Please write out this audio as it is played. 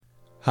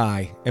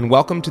Hi, and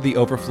welcome to the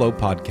Overflow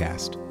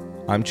Podcast.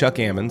 I'm Chuck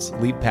Ammons,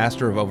 lead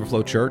pastor of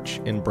Overflow Church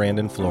in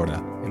Brandon, Florida,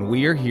 and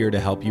we are here to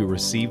help you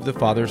receive the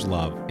Father's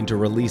love and to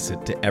release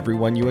it to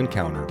everyone you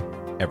encounter,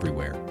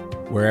 everywhere.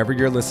 Wherever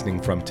you're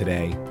listening from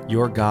today,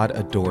 your God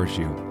adores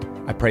you.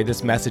 I pray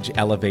this message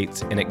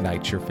elevates and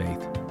ignites your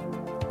faith.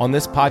 On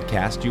this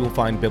podcast, you will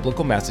find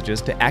biblical messages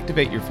to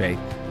activate your faith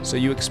so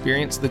you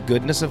experience the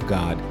goodness of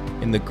God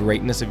and the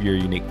greatness of your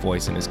unique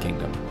voice in His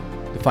kingdom.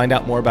 To find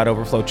out more about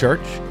Overflow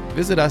Church,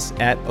 visit us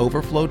at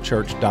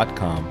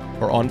overflowchurch.com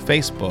or on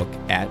Facebook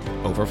at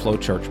Overflow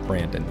Church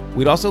Brandon.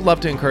 We'd also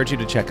love to encourage you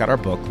to check out our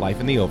book, Life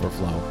in the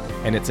Overflow,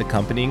 and its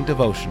accompanying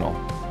devotional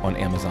on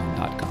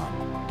Amazon.com.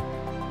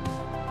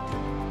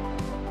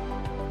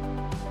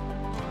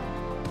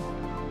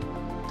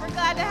 We're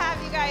glad to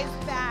have you guys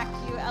back.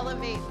 You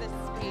elevate the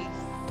space.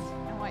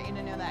 I want you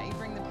to know that. You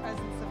bring the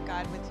presence of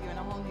God with you in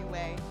a whole new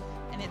way,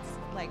 and it's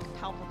like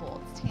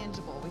palpable, it's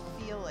tangible,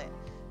 we feel it.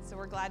 So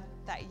we're glad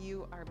that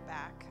you are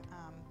back.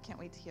 Can't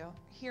wait to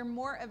hear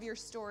more of your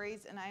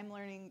stories, and I'm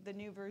learning the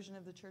new version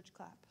of the church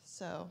clap.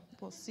 So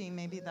we'll see.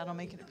 Maybe that'll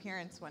make an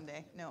appearance one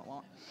day. No, it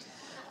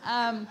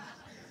won't.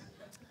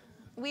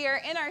 We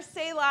are in our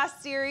Selah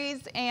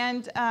series,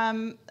 and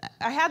I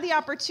had the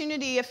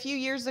opportunity a few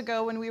years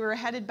ago when we were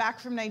headed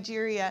back from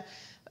Nigeria.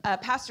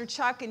 Pastor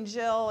Chuck and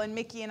Jill and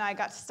Mickey and I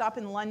got to stop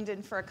in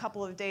London for a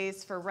couple of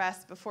days for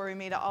rest before we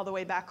made it all the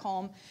way back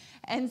home.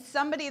 And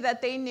somebody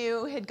that they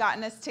knew had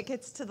gotten us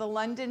tickets to the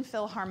London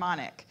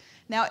Philharmonic.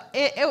 Now,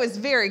 it was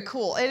very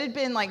cool. It had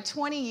been like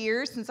 20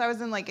 years since I was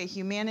in like a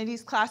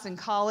humanities class in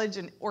college,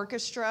 and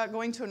orchestra.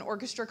 Going to an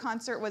orchestra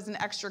concert was an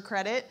extra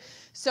credit.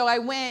 So I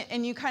went,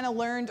 and you kind of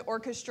learned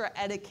orchestra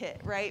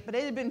etiquette, right? But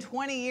it had been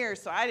 20 years,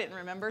 so I didn't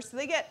remember. So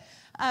they get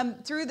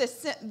through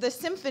the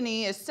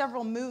symphony is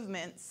several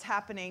movements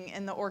happening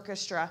in the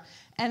orchestra.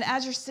 And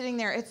as you're sitting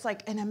there, it's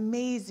like an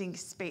amazing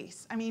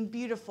space. I mean,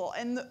 beautiful.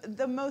 And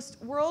the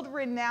most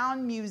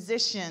world-renowned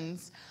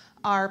musicians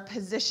are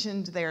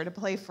positioned there to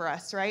play for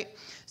us, right?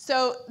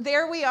 So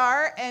there we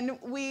are, and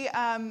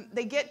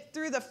they get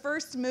through the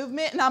first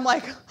movement, and I'm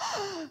like,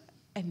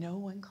 and no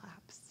one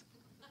claps.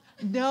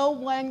 No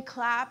one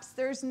claps.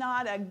 There's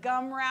not a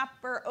gum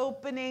wrapper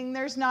opening.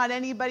 There's not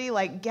anybody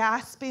like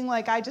gasping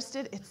like I just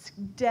did. It's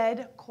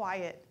dead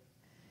quiet.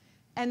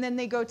 And then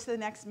they go to the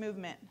next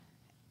movement.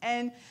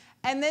 And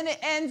then it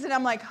ends, and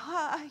I'm like,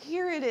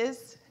 here it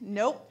is.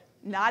 Nope,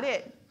 not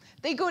it.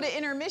 They go to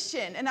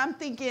intermission, and I'm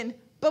thinking,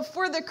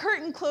 before the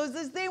curtain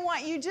closes, they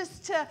want you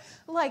just to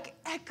like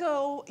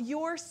echo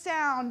your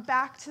sound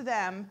back to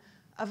them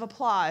of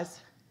applause.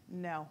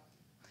 No.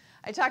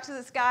 I talked to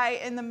this guy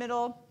in the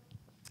middle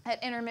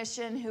at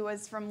intermission who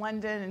was from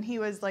London, and he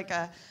was like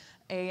a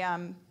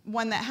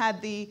one that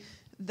had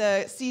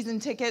the season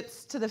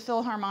tickets to the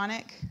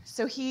Philharmonic.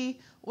 So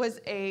he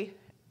was a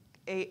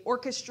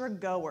orchestra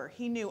goer.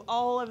 He knew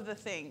all of the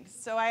things.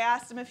 So I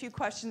asked him a few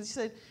questions. He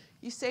said,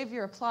 "You save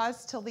your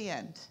applause till the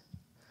end."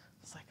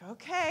 I was like,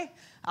 okay,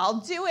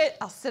 I'll do it.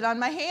 I'll sit on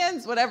my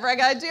hands, whatever I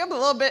got to do. I'm a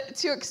little bit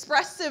too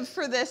expressive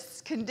for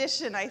this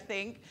condition, I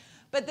think.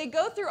 But they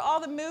go through all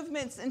the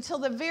movements until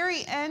the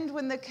very end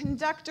when the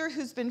conductor,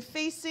 who's been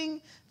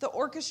facing the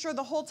orchestra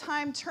the whole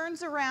time,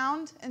 turns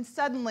around and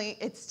suddenly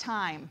it's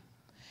time.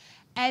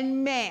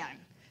 And man,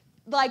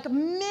 like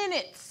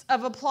minutes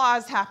of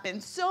applause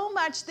happen, so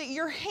much that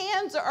your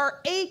hands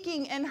are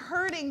aching and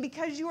hurting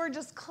because you are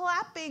just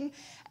clapping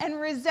and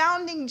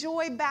resounding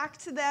joy back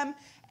to them.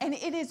 And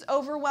it is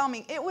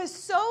overwhelming. It was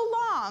so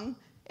long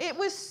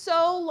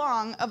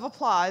of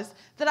applause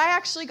that I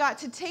actually got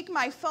to take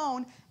my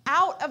phone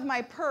out of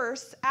my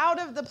purse,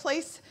 out of the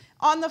place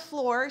on the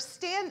floor,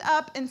 stand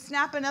up and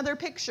snap another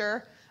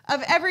picture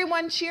of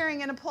everyone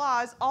cheering and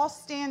applause, all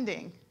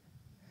standing.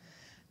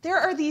 There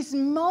are these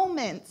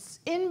moments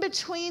in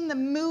between the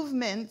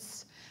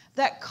movements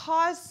that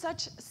cause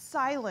such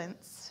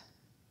silence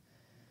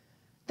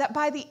that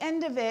by the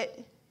end of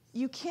it,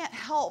 you can't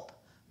help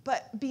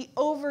but be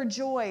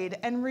overjoyed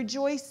and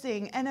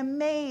rejoicing and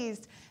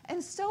amazed.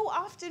 And so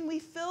often we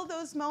fill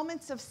those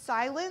moments of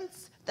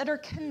silence that are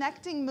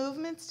connecting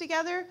movements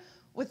together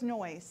with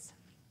noise.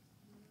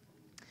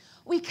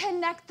 We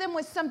connect them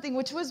with something,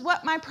 which was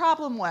what my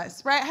problem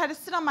was, right? I had to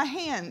sit on my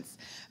hands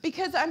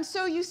because I'm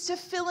so used to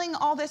filling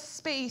all this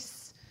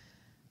space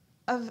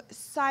of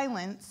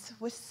silence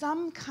with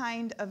some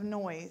kind of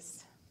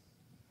noise.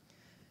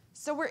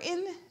 So we're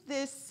in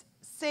this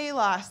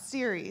Selah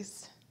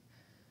series.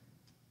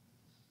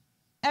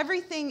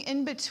 Everything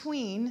in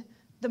between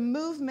the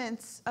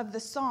movements of the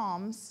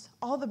Psalms,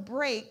 all the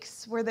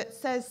breaks where that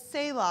says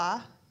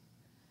Selah,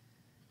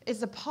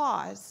 is a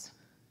pause.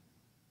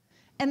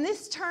 And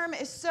this term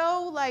is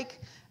so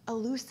like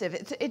elusive.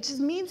 It just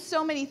means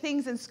so many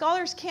things, and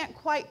scholars can't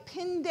quite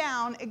pin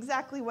down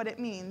exactly what it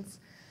means.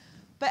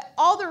 But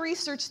all the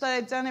research that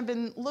I've done, I've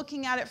been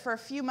looking at it for a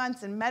few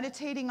months and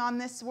meditating on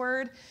this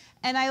word,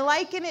 and I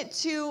liken it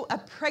to a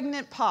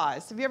pregnant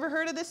pause. Have you ever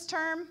heard of this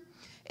term?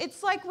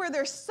 It's like where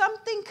there's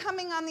something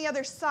coming on the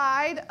other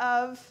side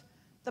of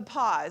the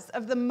pause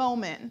of the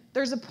moment.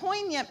 There's a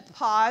poignant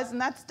pause, and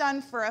that's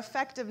done for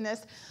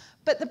effectiveness.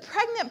 But the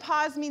pregnant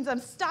pause means I'm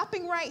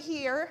stopping right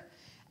here,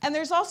 and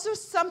there's also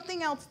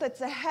something else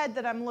that's ahead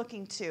that I'm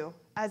looking to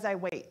as I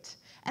wait.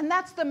 And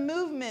that's the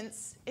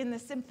movements in the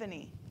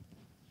symphony,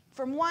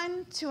 from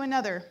one to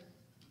another.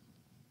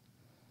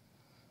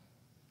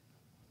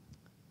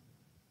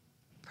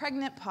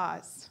 Pregnant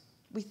pause.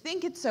 We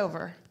think it's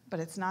over, but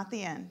it's not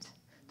the end.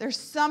 There's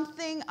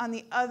something on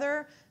the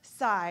other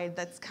side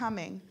that's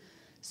coming.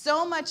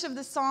 So much of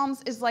the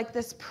Psalms is like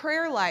this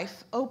prayer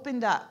life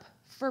opened up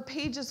for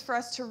pages for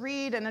us to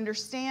read and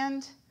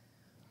understand.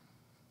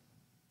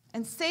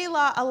 And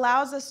Selah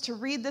allows us to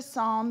read the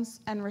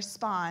Psalms and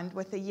respond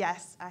with a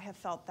yes, I have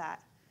felt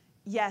that.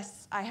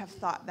 Yes, I have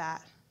thought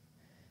that.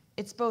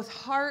 It's both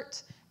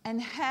heart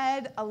and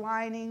head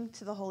aligning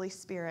to the Holy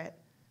Spirit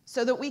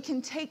so that we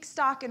can take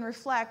stock and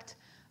reflect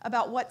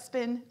about what's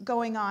been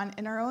going on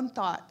in our own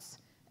thoughts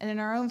and in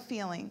our own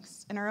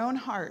feelings, in our own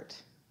heart.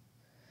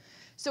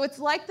 So it's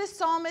like the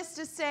psalmist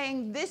is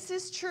saying, this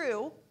is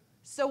true,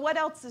 so what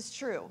else is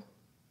true?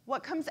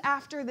 What comes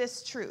after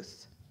this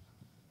truth?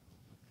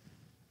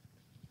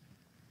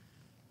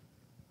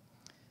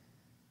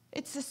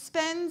 It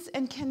suspends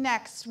and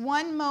connects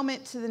one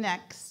moment to the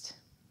next.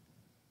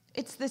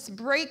 It's this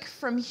break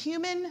from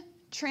human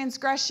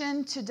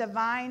transgression to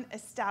divine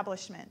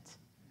establishment.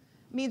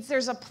 It means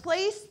there's a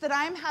place that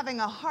I'm having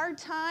a hard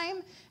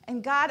time,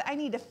 and God, I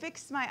need to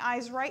fix my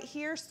eyes right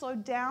here, slow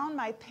down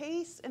my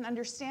pace, and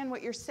understand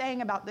what you're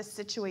saying about this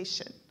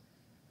situation.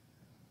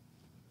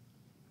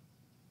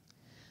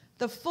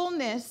 The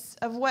fullness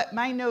of what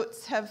my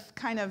notes have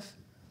kind of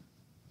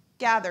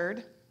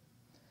gathered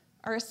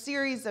are a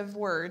series of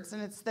words,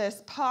 and it's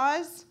this: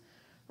 pause,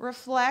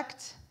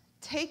 reflect,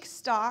 take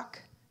stock,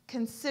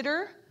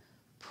 consider,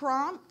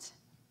 prompt,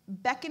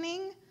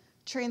 beckoning,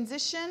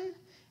 transition,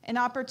 an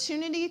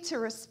opportunity to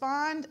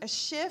respond, a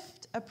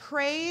shift, a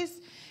praise.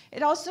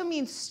 It also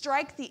means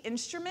strike the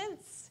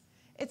instruments.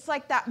 It's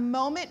like that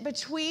moment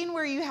between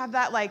where you have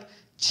that like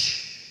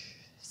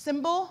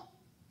symbol,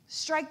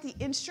 strike the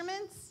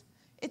instruments.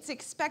 It's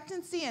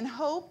expectancy and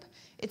hope.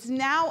 It's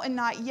now and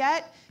not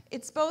yet.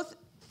 It's both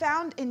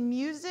found in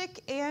music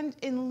and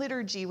in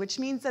liturgy, which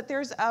means that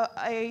there's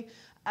a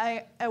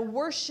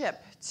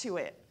worship to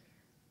it.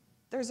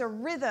 There's a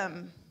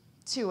rhythm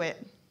to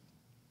it.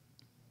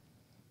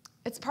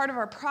 It's part of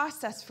our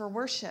process for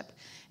worship.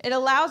 It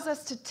allows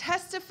us to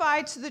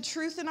testify to the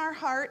truth in our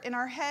heart, in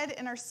our head,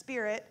 in our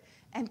spirit,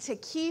 and to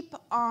keep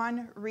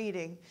on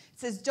reading. It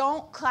says,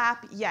 don't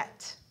clap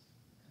yet.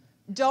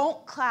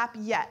 Don't clap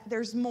yet.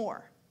 There's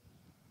more.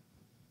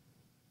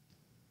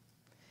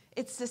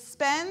 It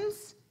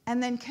suspends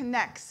and then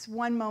connects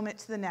one moment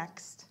to the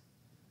next.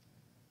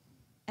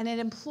 And it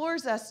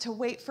implores us to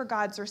wait for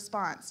God's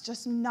response,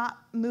 just not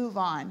move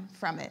on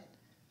from it.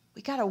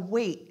 We got to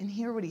wait and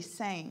hear what he's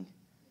saying.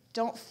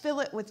 Don't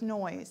fill it with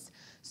noise.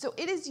 So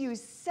it is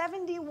used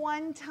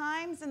 71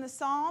 times in the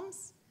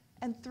Psalms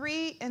and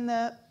 3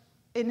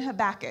 in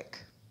Habakkuk.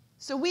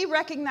 So we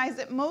recognize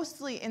it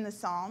mostly in the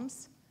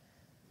Psalms.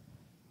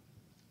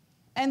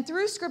 And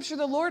through Scripture,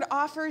 the Lord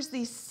offers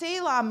these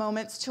Selah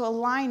moments to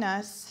align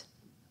us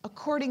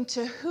according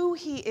to who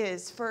he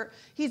is. For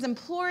he's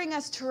imploring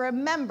us to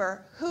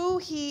remember who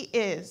he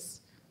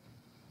is.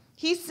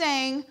 He's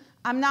saying,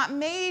 I'm not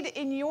made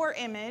in your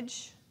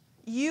image.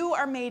 You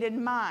are made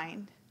in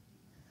mine.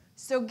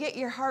 So get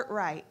your heart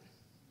right.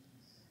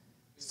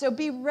 So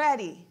be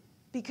ready,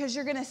 because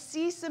you're going to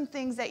see some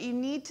things that you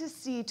need to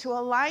see to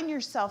align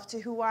yourself to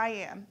who I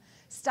am.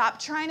 Stop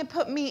trying to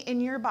put me in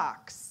your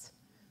box.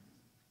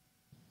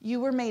 You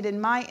were made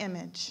in my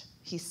image,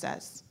 he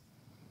says.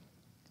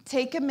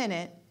 Take a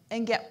minute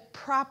and get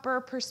proper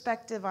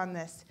perspective on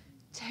this.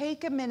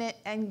 Take a minute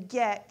and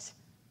get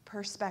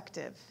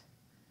perspective,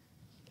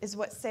 is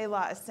what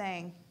Selah is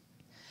saying.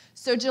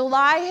 So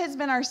July has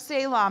been our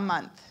Selah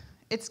month.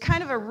 It's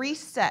kind of a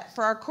reset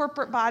for our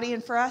corporate body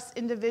and for us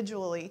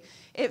individually.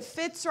 It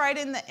fits right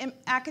in the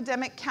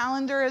academic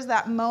calendar as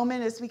that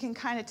moment as we can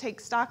kind of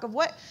take stock of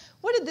what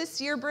did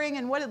this year bring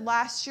and what did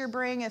last year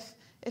bring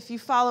if you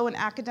follow an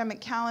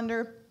academic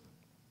calendar.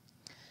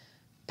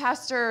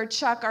 Pastor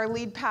Chuck, our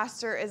lead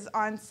pastor, is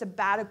on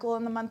sabbatical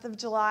in the month of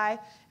July.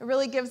 It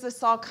really gives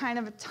us all kind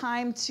of a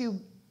time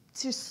to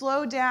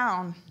slow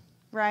down,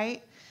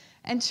 right?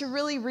 And to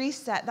really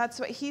reset. That's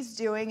what he's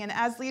doing. And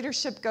as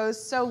leadership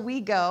goes, so we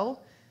go.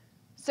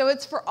 So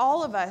it's for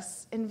all of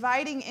us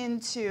inviting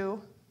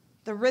into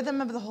the rhythm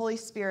of the Holy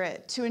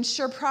Spirit to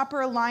ensure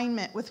proper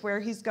alignment with where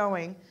he's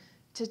going,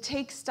 to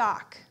take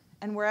stock,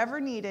 and wherever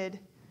needed,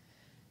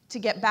 to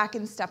get back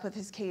in step with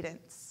his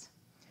cadence.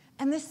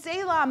 And the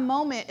Selah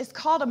moment is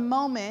called a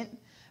moment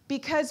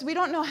because we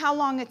don't know how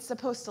long it's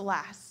supposed to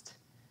last.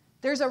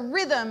 There's a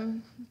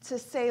rhythm to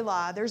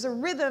Selah. There's a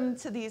rhythm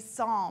to these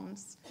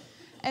psalms.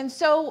 And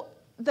so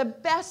the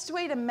best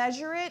way to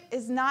measure it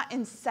is not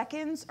in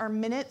seconds or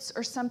minutes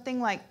or something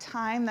like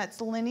time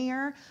that's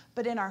linear,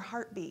 but in our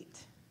heartbeat.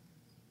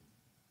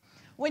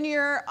 when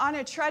you're on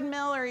a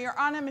treadmill or you're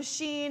on a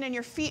machine and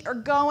your feet are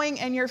going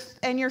and your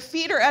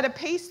feet are at a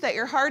pace that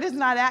your heart is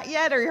not at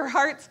yet, or your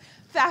heart's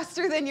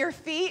faster than your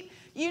feet,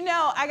 you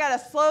know I got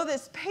to slow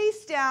this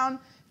pace down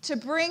to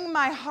bring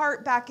my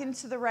heart back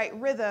into the right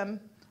rhythm,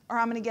 or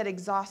I'm going to get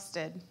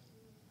exhausted.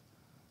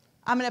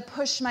 I'm going to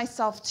push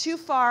myself too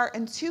far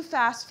and too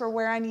fast for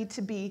where I need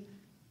to be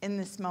in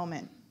this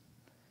moment.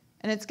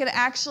 And it's going to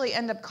actually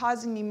end up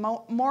causing me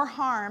more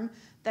harm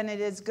than it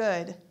is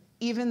good,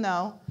 even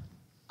though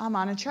I'm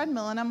on a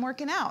treadmill and I'm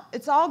working out.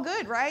 It's all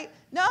good, right?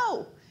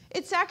 No,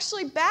 it's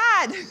actually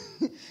bad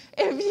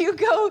if you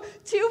go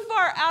too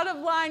far out of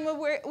line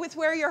with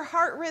where your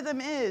heart rhythm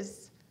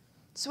is.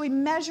 So we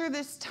measure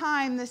this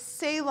time, this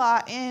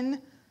Selah,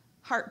 in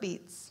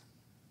heartbeats.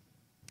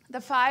 The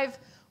 5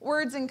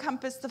 words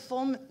encompass the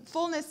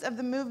fullness of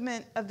the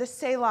movement of the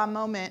Selah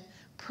moment: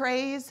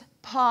 praise,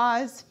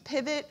 pause,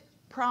 pivot,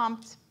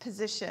 prompt,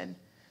 position.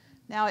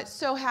 Now, it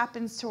so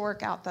happens to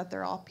work out that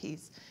they're all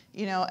P's,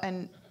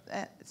 and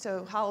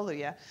so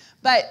hallelujah.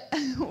 But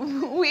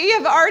we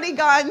have already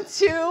gone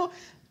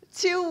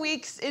two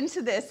weeks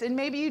into this, and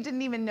maybe you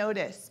didn't even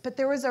notice, but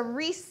there was a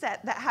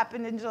reset that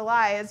happened in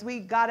July as we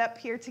got up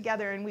here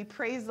together and we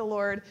praised the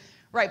Lord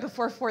right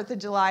before 4th of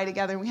July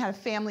together, and we had a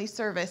family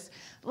service.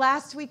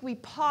 Last week, we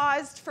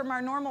paused from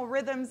our normal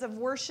rhythms of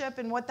worship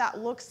and what that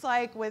looks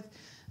like with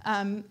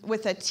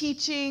a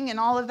teaching and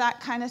all of that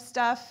kind of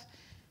stuff,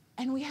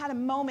 and we had a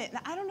moment, and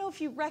I don't know if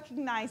you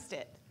recognized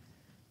it,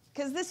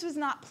 because this was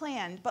not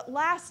planned, but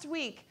last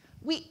week,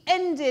 we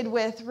ended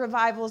with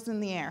revivals in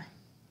the air.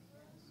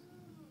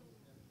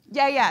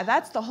 Yeah,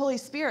 that's the Holy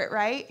Spirit,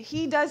 right?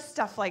 He does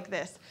stuff like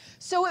this.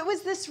 So it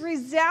was this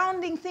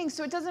resounding thing.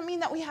 So it doesn't mean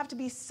that we have to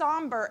be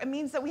somber. It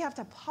means that we have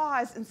to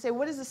pause and say,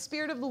 what is the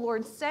Spirit of the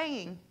Lord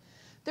saying?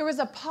 There was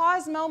a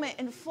pause moment,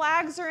 and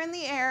flags are in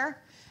the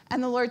air,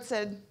 and the Lord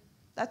said,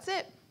 that's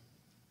it.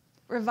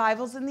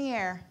 Revival's in the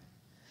air.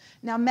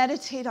 Now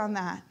meditate on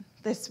that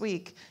this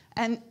week.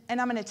 And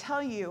I'm going to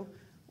tell you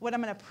what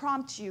I'm going to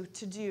prompt you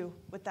to do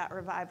with that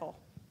revival,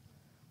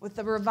 with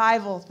the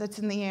revival that's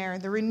in the air,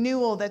 the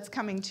renewal that's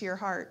coming to your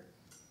heart.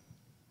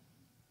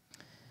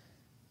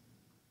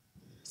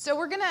 So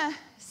we're going to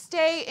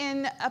stay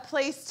in a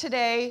place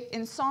today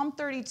in Psalm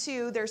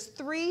 32. There's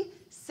 3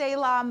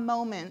 Selah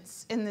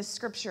moments in this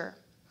scripture.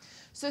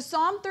 So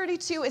Psalm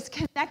 32 is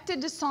connected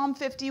to Psalm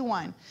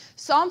 51.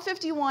 Psalm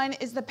 51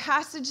 is the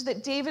passage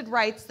that David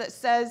writes that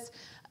says,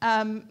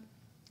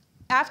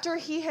 after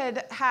he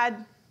had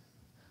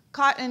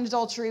caught in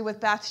adultery with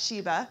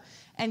Bathsheba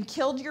and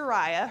killed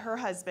Uriah, her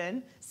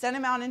husband, sent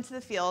him out into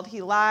the field.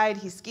 He lied,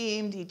 he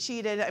schemed, he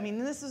cheated. I mean,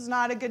 this is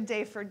not a good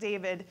day for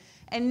David.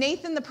 And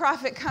Nathan the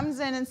prophet comes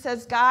in and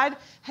says, God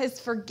has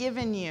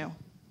forgiven you.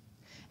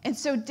 And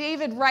so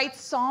David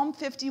writes Psalm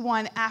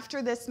 51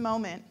 after this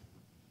moment.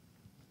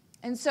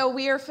 And so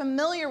we are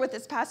familiar with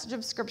this passage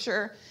of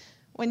scripture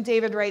when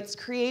David writes,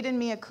 create in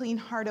me a clean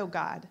heart, O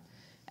God,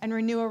 and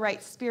renew a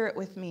right spirit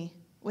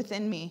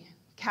within me.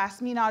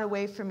 Cast me not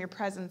away from your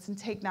presence, and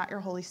take not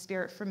your Holy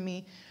Spirit from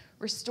me.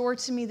 Restore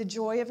to me the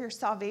joy of your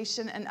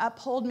salvation, and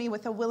uphold me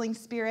with a willing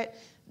spirit.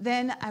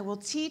 Then I will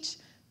teach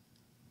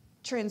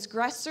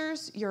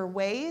transgressors your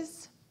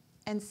ways,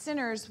 and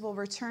sinners will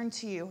return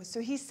to you. So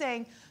he's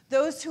saying,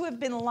 those who have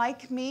been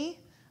like me,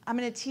 I'm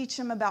going to teach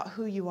them about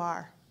who you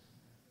are.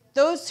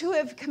 Those who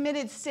have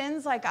committed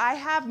sins like I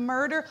have,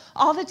 murder,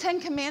 all the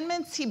 10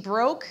 commandments he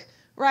broke,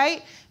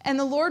 right? And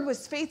the Lord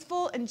was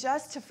faithful and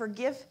just to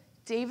forgive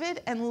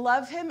David and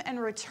love him and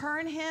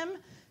return him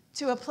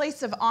to a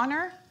place of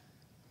honor.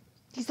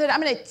 He said, I'm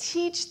going to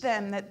teach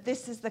them that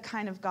this is the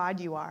kind of God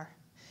you are.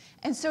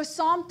 And so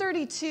Psalm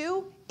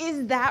 32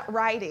 is that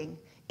writing.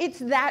 It's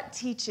that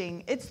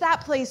teaching. It's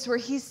that place where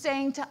he's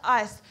saying to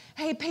us,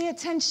 hey, pay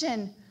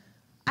attention.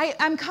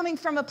 I'm coming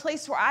from a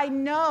place where I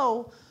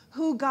know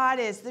who God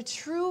is, the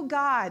true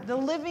God, the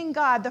living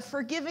God, the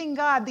forgiving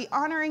God, the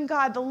honoring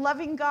God, the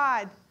loving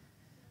God.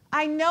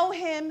 I know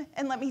him,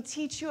 and let me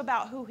teach you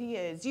about who he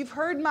is. You've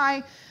heard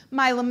my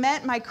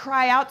lament, my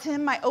cry out to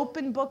him, my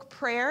open book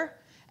prayer,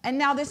 and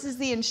now this is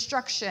the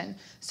instruction.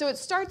 So it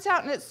starts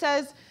out and it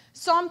says,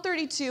 Psalm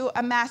 32,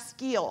 a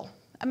maskil.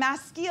 A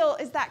maskil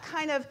is that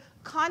kind of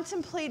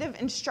contemplative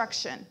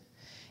instruction.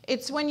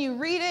 It's when you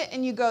read it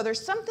and you go,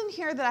 there's something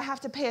here that I have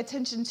to pay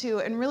attention to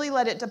and really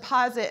let it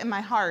deposit in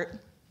my heart.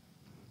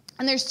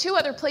 And there's 2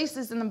 other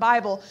places in the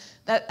Bible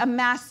that a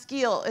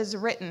maskil is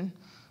written.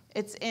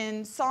 It's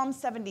in Psalm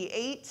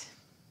 78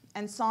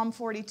 and Psalm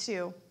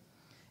 42.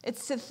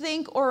 It's to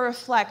think or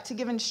reflect, to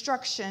give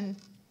instruction,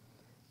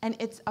 and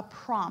it's a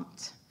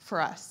prompt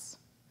for us.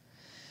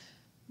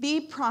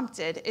 Be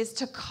prompted is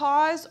to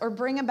cause or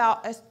bring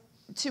about,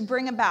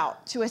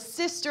 to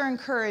assist or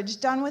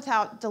encourage, done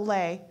without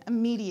delay,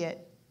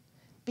 immediate,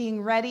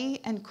 being ready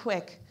and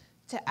quick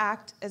to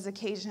act as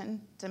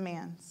occasion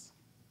demands.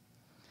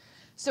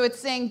 So it's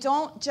saying,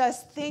 don't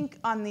just think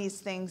on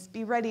these things,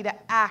 be ready to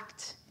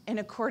act in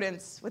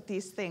accordance with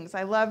these things.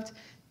 I loved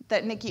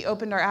that Nikki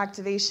opened our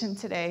activation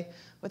today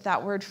with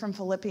that word from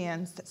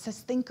Philippians that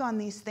says, think on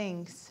these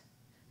things.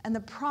 And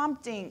the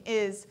prompting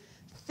is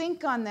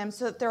think on them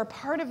so that they're a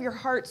part of your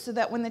heart, so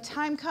that when the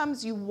time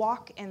comes, you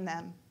walk in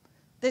them.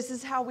 This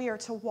is how we are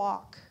to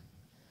walk.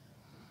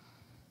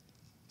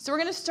 So we're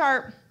going to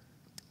start.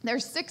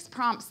 There's 6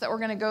 prompts that we're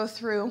going to go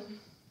through.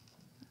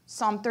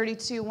 Psalm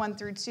 32, 1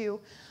 through 2.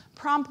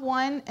 Prompt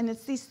 1, and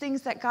it's these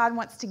things that God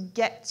wants to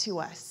get to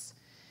us.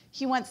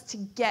 He wants to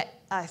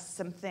get us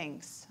some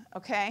things,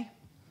 okay?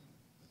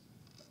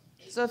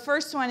 So the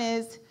first one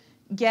is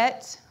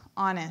get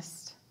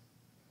honest.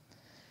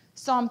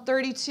 Psalm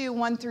 32,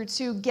 1 through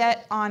 2,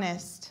 get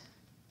honest.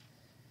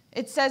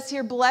 It says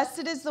here,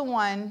 blessed is the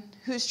one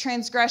whose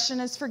transgression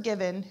is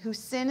forgiven, whose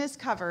sin is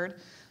covered.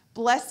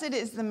 Blessed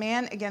is the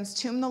man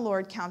against whom the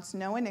Lord counts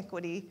no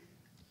iniquity,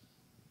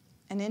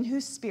 and in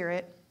whose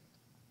spirit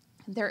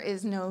there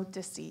is no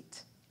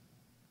deceit.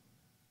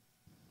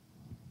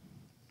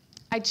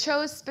 I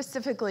chose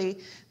specifically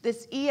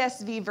this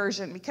ESV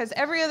version because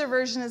every other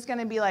version is going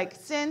to be like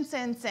sin,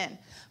 sin, sin.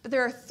 But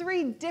there are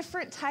 3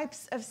 different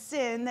types of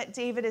sin that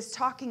David is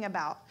talking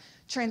about: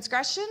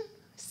 transgression,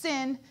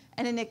 sin,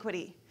 and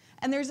iniquity.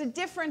 And there's a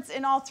difference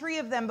in all 3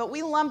 of them, but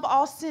we lump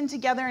all sin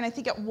together, and I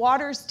think it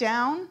waters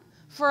down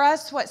for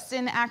us what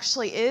sin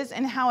actually is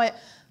and how it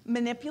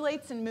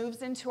manipulates and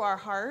moves into our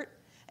heart.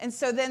 And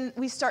so then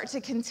we start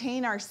to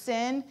contain our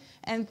sin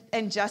and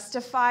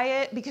justify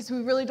it because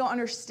we really don't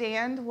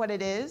understand what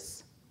it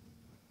is.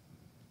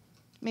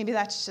 Maybe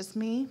that's just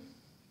me.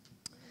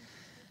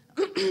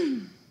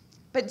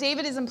 But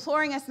David is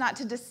imploring us not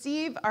to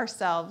deceive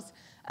ourselves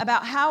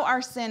about how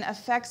our sin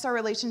affects our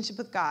relationship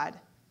with God.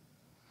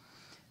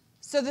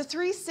 So the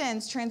 3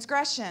 sins,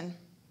 transgression,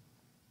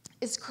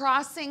 is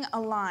crossing a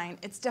line.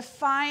 It's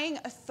defying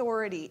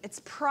authority.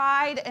 It's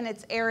pride and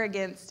it's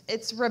arrogance.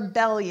 It's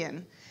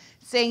rebellion.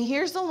 Saying,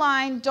 here's the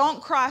line,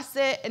 don't cross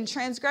it. And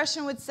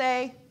transgression would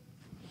say,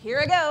 here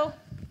I go.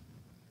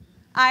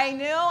 I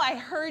know, I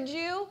heard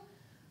you.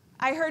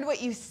 I heard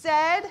what you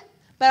said,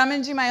 but I'm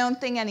going to do my own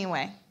thing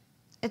anyway.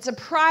 It's a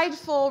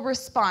prideful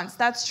response.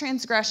 That's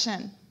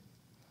transgression.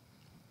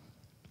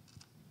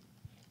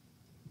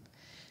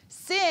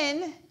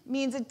 Sin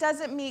means it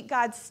doesn't meet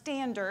God's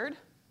standard.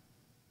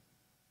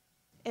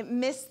 It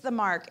missed the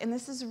mark, and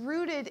this is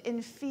rooted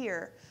in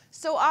fear.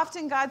 So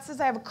often God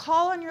says, I have a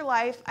call on your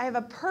life, I have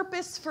a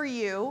purpose for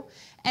you,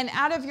 and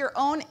out of your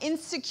own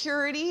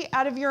insecurity,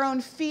 out of your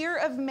own fear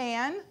of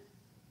man,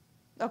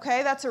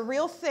 okay, that's a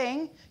real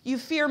thing. You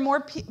fear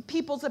more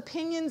people's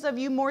opinions of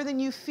you more than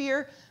you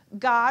fear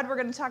God. We're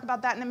going to talk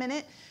about that in a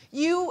minute.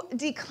 You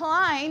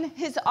decline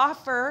his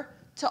offer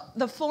to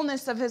the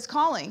fullness of his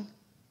calling.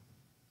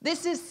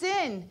 This is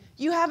sin.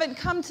 You haven't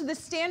come to the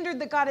standard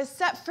that God has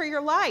set for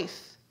your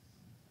life.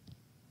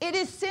 It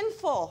is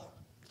sinful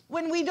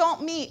when we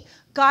don't meet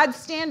God's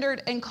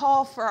standard and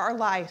call for our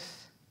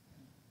life.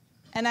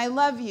 And I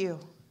love you,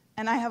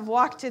 and I have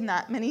walked in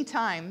that many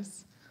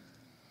times.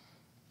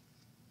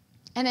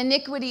 And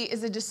iniquity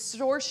is a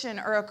distortion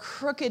or a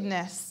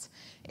crookedness.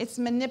 It's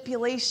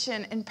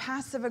manipulation and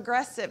passive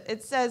aggressive.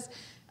 It says,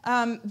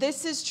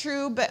 this is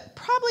true, but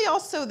probably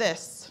also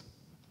this.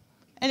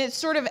 And it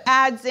sort of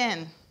adds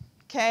in,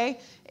 okay?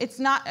 It's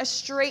not a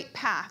straight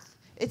path.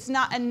 It's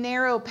not a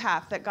narrow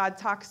path that God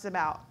talks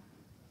about.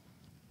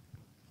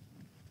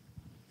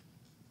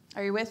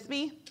 Are you with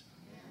me?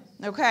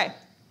 Yes. Okay.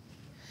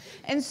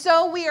 And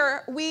so we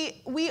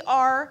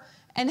are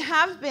and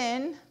have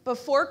been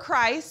before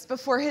Christ,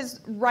 before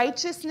his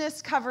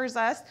righteousness covers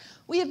us,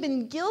 we have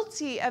been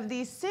guilty of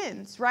these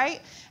sins,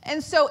 right?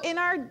 And so in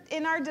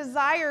our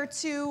desire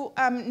to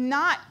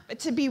not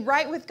to be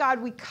right with God,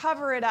 we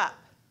cover it up.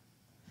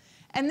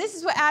 And this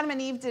is what Adam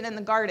and Eve did in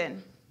the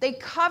garden. They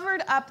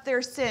covered up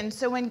their sin.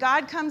 So when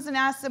God comes and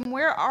asks them,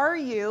 where are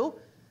you?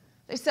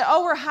 They said,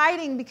 oh, we're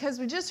hiding because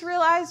we just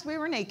realized we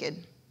were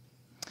naked.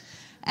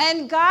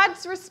 And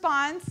God's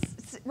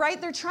response,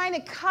 right, they're trying to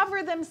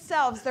cover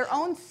themselves, their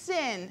own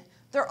sin,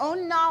 their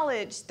own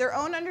knowledge, their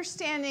own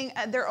understanding,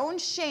 their own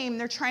shame.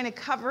 They're trying to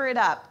cover it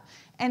up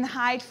and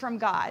hide from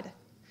God.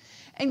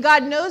 And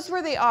God knows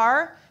where they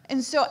are.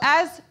 And so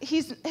as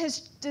his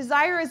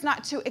desire is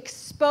not to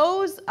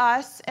expose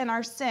us and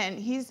our sin.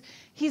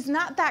 He's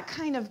not that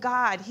kind of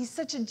God. He's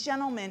such a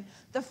gentleman.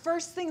 The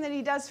first thing that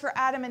he does for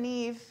Adam and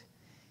Eve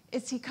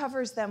is he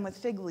covers them with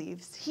fig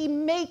leaves.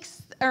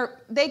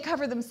 They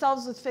cover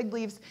themselves with fig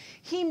leaves.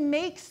 He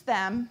makes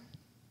them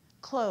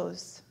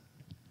clothes.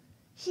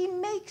 He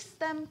makes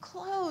them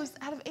clothes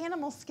out of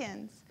animal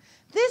skins.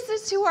 This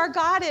is who our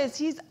God is.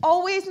 He's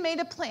always made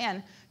a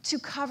plan to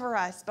cover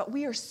us, but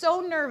we are so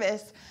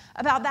nervous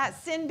about that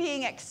sin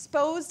being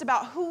exposed,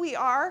 about who we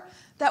are,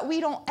 that we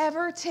don't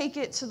ever take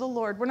it to the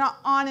Lord. We're not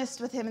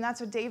honest with him, and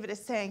that's what David is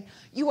saying.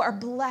 You are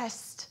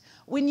blessed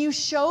when you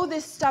show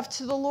this stuff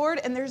to the Lord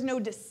and there's no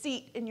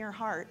deceit in your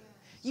heart.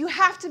 You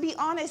have to be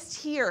honest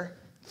here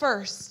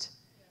first.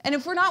 And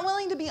if we're not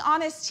willing to be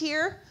honest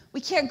here,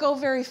 we can't go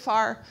very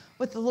far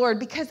with the Lord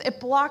because it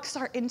blocks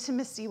our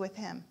intimacy with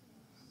him.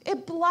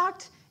 It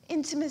blocked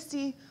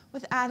intimacy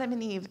with Adam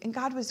and Eve, and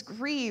God was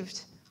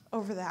grieved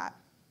over that.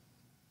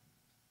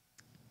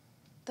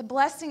 The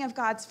blessing of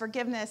God's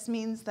forgiveness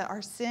means that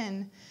our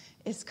sin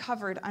is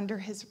covered under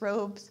his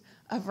robes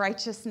of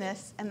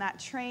righteousness, and that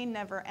train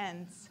never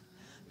ends.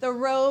 The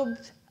robe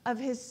of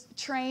his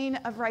train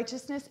of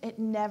righteousness, it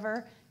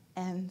never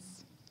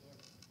ends.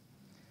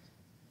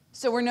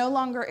 So we're no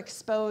longer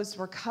exposed,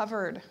 we're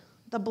covered.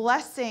 The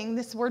blessing,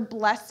 this word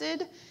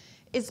blessed,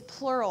 is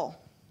plural.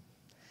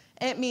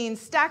 It means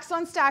stacks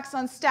on stacks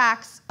on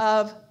stacks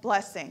of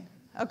blessing,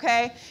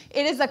 okay?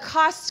 It is a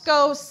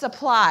Costco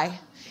supply.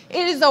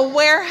 It is a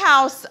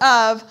warehouse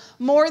of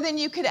more than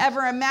you could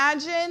ever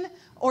imagine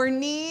or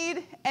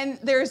need, and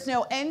there's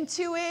no end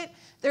to it.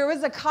 There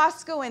was a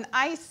Costco in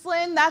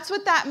Iceland. That's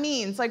what that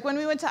means. Like when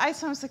we went to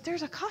Iceland, I was like,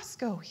 there's a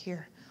Costco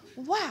here.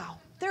 Wow,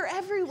 they're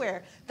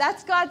everywhere.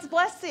 That's God's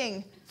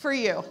blessing for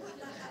you.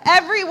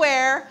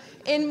 Everywhere,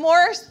 in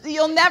more,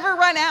 you'll never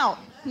run out.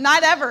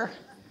 Not ever.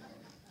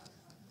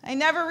 I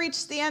never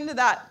reach the end of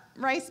that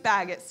rice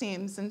bag, it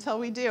seems, until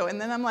we do. And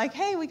then I'm like,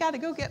 hey, we got to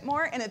go get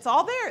more. And it's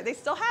all there. They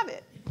still have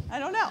it. I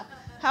don't know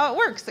how it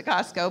works at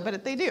Costco,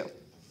 but they do.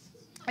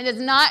 It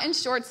is not in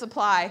short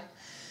supply.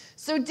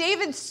 So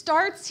David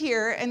starts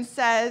here and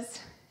says,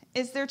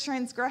 is there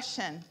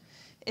transgression?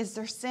 Is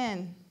there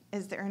sin?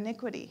 Is there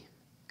iniquity?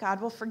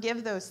 God will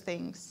forgive those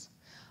things.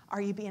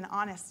 Are you being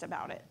honest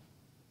about it?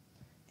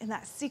 In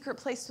that secret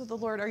place with the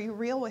Lord, are you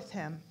real with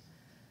him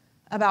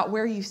about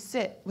where you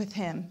sit with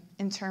him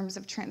in terms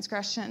of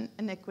transgression,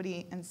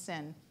 iniquity, and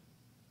sin?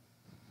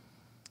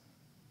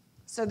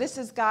 So this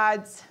is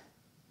God's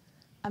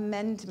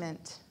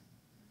amendment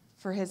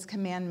for his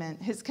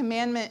commandment. His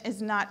commandment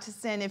is not to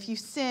sin. If you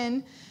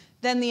sin,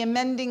 then the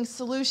amending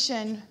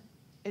solution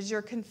is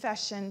your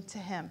confession to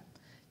him,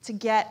 to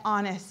get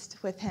honest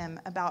with him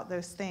about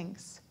those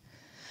things.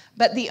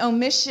 But the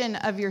omission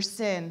of your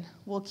sin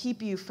will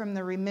keep you from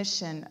the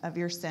remission of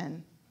your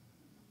sin.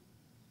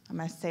 I'm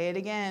going to say it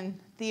again.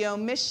 The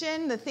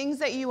omission, the things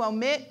that you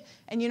omit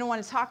and you don't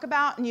want to talk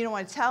about and you don't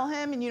want to tell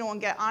him and you don't want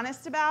to get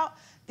honest about,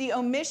 the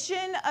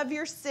omission of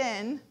your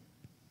sin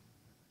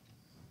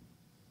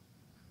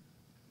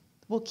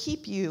will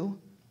keep you,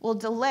 will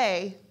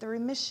delay the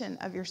remission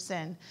of your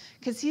sin,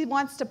 because he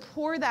wants to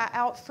pour that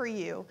out for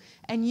you,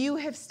 and you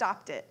have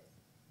stopped it.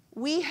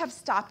 We have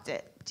stopped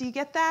it. Do you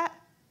get that?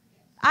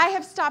 I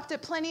have stopped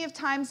it plenty of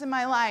times in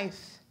my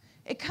life.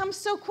 It comes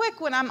so quick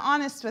when I'm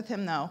honest with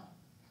him, though.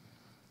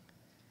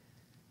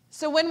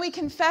 So when we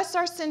confess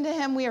our sin to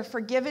him, we are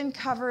forgiven,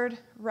 covered,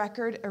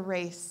 record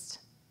erased.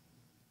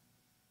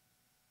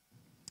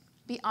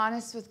 Be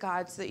honest with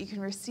God so that you can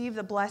receive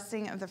the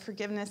blessing of the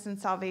forgiveness and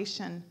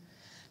salvation.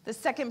 The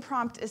second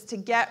prompt is to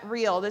get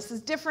real. This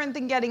is different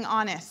than getting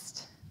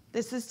honest.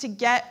 This is to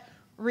get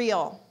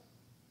real.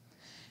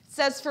 It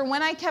says, for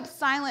when I kept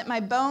silent,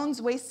 my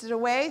bones wasted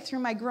away through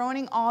my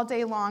groaning all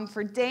day long.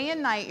 For day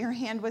and night your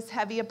hand was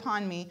heavy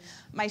upon me.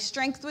 My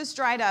strength was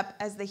dried up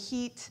as the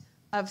heat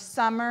of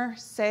summer,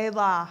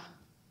 Selah.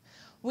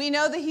 We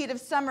know the heat of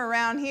summer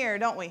around here,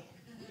 don't we?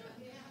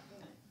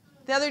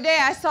 The other day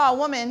I saw a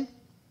woman,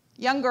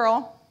 young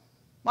girl,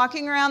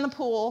 walking around the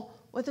pool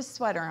with a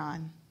sweater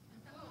on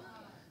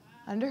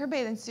under her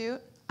bathing suit.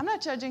 I'm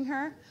not judging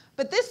her,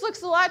 but this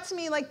looks a lot to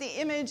me like the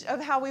image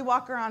of how we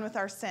walk around with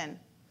our sin.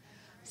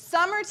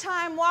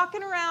 Summertime,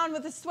 walking around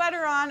with a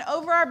sweater on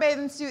over our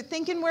bathing suit,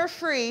 thinking we're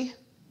free.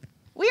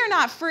 We are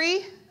not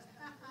free.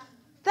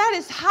 That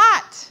is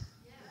hot.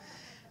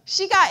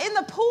 She got in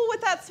the pool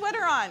with that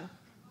sweater on.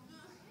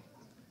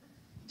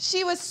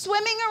 She was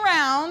swimming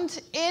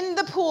around in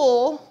the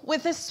pool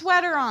with a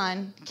sweater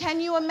on. Can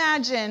you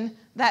imagine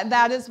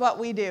that is what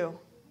we do?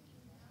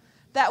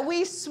 That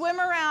we swim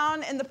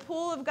around in the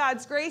pool of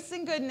God's grace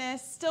and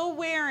goodness, still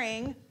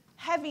wearing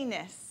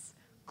heaviness,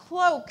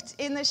 cloaked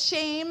in the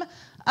shame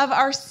of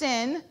our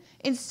sin,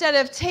 instead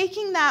of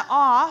taking that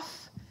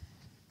off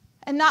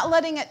and not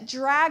letting it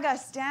drag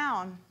us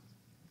down.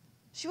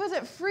 She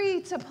wasn't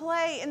free to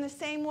play in the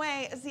same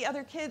way as the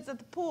other kids at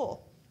the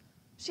pool.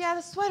 She had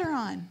a sweater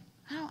on.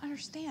 I don't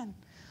understand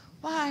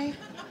why,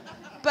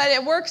 but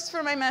it works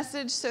for my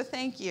message, so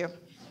thank you.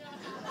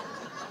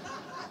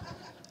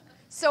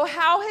 So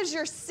how has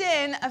your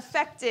sin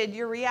affected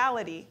your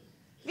reality?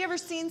 Have you ever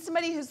seen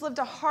somebody who's lived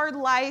a hard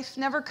life,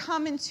 never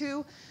come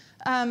into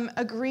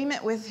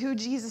agreement with who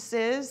Jesus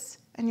is,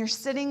 and you're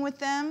sitting with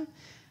them?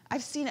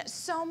 I've seen it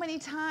so many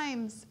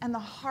times, and the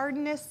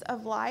hardness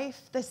of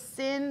life, the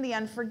sin, the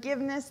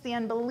unforgiveness, the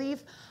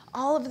unbelief,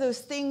 all of those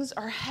things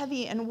are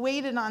heavy and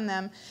weighted on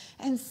them,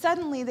 and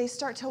suddenly they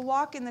start to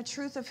walk in the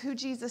truth of who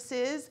Jesus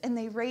is, and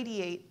they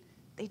radiate,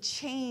 they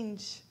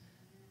change.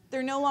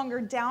 They're no longer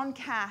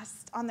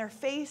downcast on their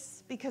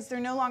face because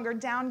they're no longer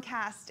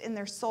downcast in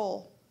their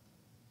soul.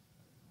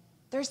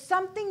 There's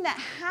something that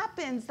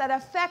happens that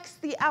affects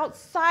the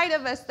outside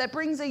of us that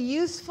brings a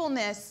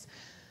usefulness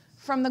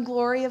from the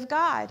glory of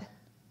God.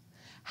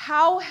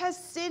 How has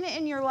sin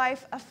in your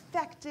life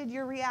affected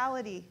your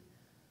reality?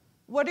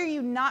 What are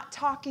you not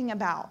talking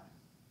about?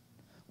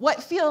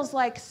 What feels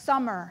like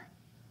summer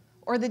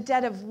or the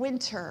dead of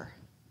winter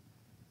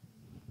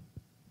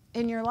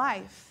in your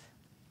life?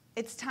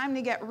 It's time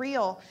to get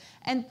real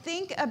and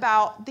think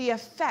about the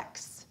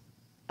effects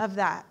of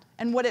that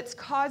and what it's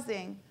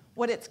causing,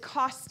 what it's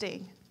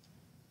costing.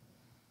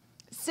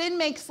 Sin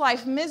makes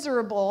life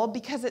miserable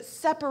because it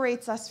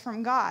separates us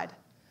from God.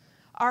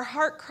 Our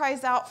heart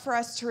cries out for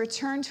us to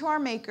return to our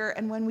Maker,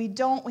 and when we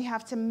don't, we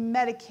have to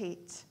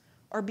medicate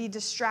or be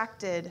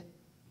distracted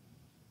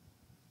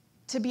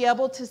to be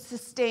able to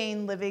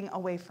sustain living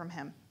away from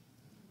Him.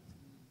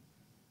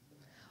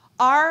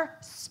 Our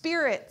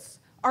spirits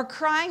are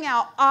crying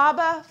out,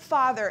 Abba,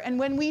 Father. And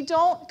when we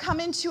don't come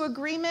into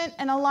agreement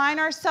and align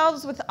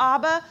ourselves with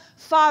Abba,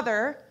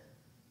 Father,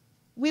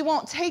 we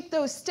won't take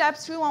those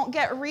steps, we won't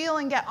get real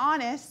and get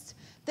honest,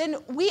 then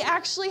we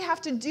actually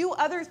have to do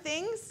other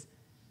things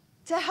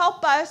to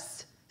help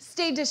us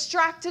stay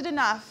distracted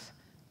enough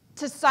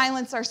to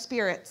silence our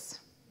spirits.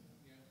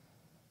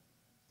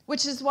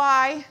 Which is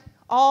why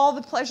all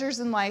the pleasures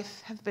in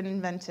life have been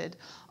invented.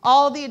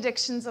 All the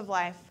addictions of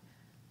life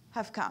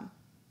have come.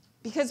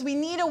 Because we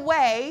need a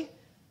way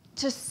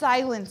to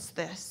silence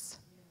this.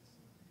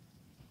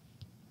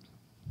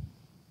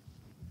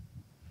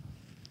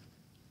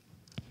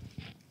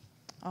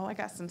 Oh, I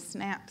got some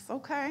snaps.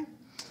 Okay.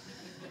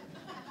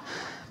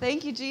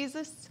 Thank you,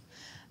 Jesus.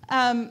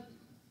 Why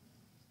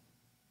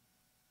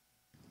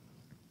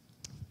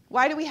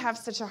do we have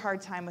such a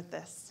hard time with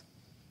this?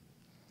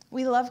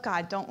 We love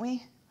God, don't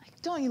we? Like,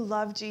 don't you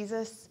love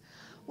Jesus?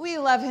 We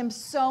love Him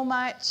so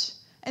much.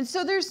 And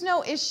so there's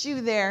no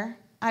issue there,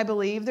 I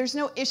believe. There's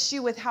no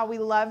issue with how we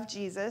love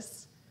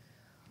Jesus.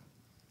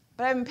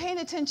 But I've been paying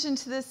attention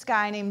to this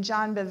guy named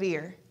John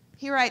Bevere.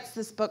 He writes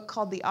this book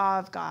called The Awe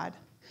of God.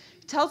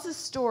 He tells a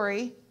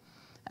story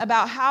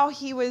about how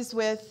he was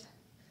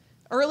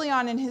early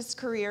on in his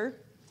career,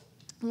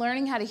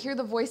 learning how to hear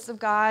the voice of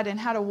God and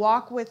how to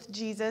walk with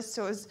Jesus.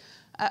 So it was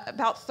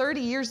about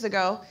 30 years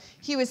ago.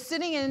 He was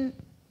sitting in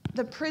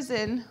the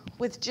prison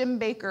with Jim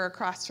Bakker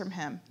across from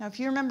him. Now, if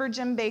you remember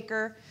Jim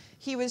Bakker,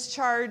 he was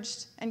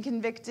charged and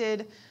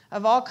convicted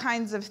of all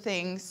kinds of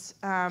things,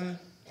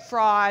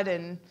 fraud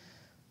and,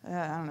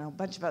 a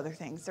bunch of other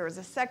things. There was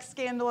a sex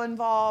scandal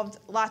involved,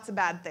 lots of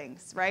bad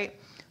things, right?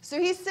 So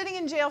he's sitting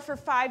in jail for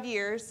 5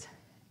 years,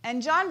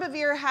 and John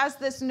Bevere has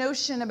this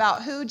notion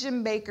about who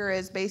Jim Bakker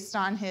is based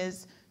on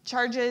his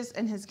charges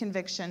and his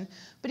conviction,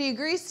 but he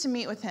agrees to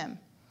meet with him.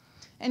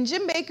 And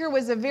Jim Bakker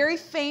was a very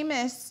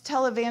famous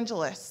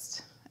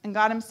televangelist and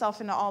got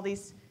himself into all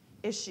these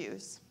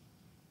issues.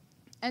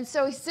 And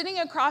so he's sitting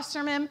across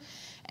from him,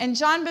 and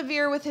John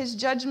Bevere, with his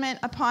judgment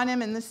upon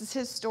him, and this is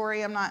his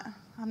story, I'm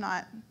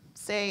not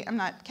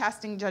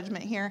casting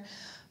judgment here,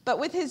 but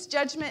with his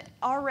judgment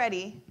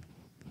already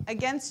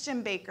against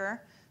Jim Bakker,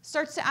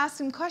 starts to ask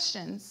him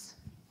questions.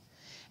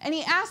 And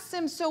he asks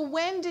him, so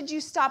when did you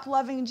stop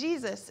loving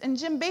Jesus? And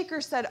Jim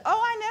Bakker said,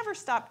 I never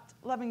stopped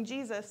loving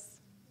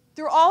Jesus.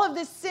 Through all of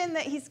this sin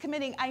that he's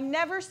committing, I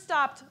never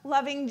stopped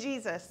loving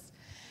Jesus.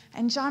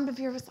 And John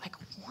Bevere was like,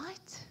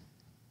 what?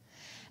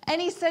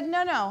 And he said,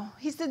 no.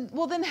 He said,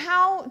 well, then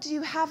how do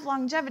you have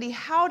longevity?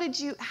 How did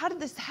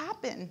this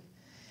happen?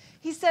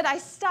 He said, I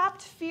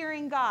stopped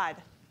fearing God.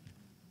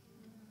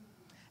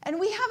 And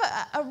we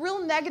have a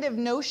real negative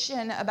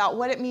notion about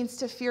what it means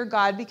to fear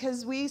God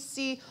because we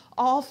see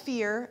all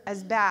fear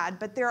as bad,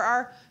 but there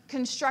are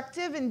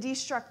constructive and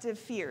destructive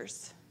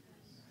fears.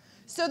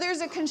 So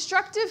there's a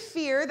constructive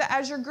fear that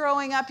as you're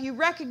growing up, you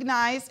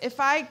recognize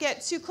if I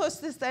get too close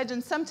to this edge,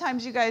 and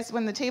sometimes you guys,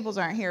 when the tables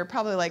aren't here, are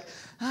probably like,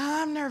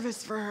 I'm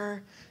nervous for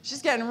her.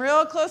 She's getting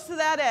real close to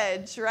that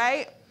edge,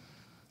 right?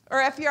 Or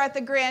if you're at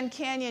the Grand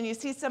Canyon, you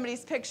see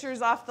somebody's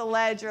pictures off the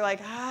ledge, you're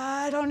like,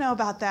 I don't know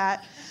about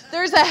that.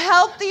 There's a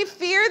healthy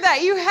fear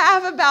that you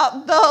have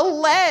about the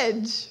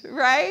ledge,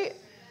 right?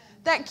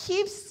 That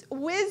keeps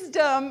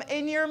wisdom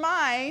in your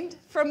mind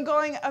from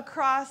going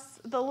across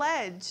the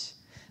ledge.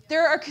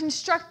 There are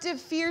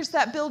constructive fears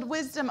that build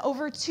wisdom.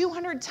 Over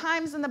 200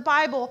 times in the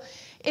Bible,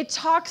 it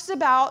talks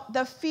about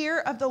the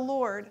fear of the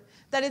Lord,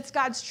 that it's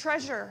God's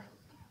treasure,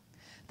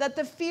 that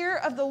the fear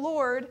of the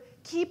Lord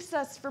keeps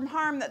us from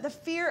harm, that the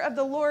fear of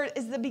the Lord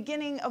is the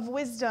beginning of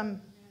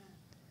wisdom.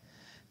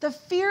 The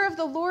fear of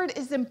the Lord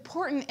is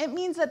important. It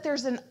means that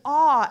there's an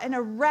awe and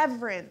a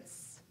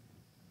reverence.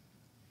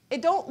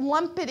 Don't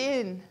lump it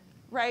in,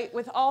 right,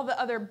 with all the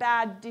other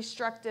bad,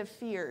 destructive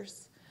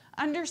fears.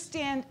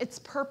 Understand its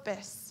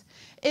purpose.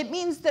 It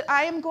means that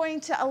I am going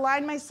to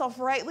align myself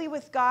rightly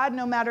with God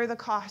no matter the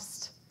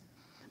cost.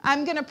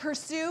 I'm going to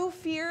pursue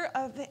fear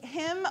of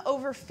Him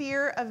over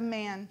fear of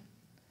man.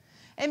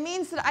 It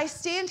means that I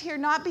stand here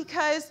not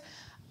because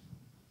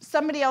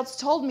somebody else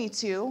told me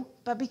to,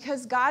 but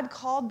because God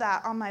called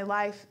that on my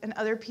life and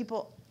other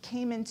people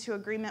came into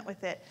agreement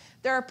with it.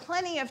 There are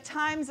plenty of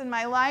times in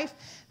my life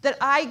that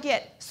I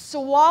get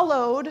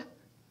swallowed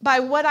by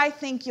what I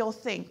think you'll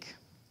think.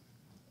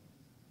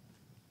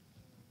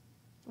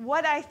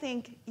 What I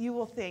think you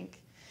will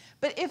think.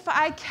 But if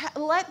I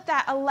let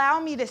that allow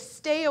me to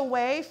stay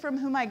away from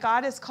who my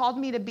God has called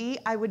me to be,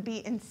 I would be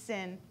in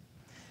sin.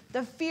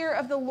 The fear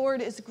of the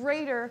Lord is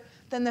greater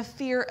than the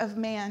fear of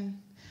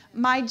man.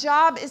 My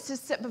job is to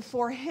sit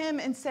before Him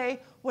and say,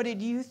 what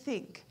did you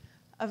think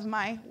of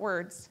my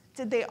words?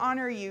 Did they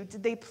honor you?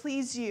 Did they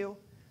please you?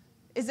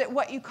 Is it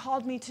what you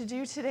called me to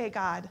do today,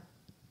 God?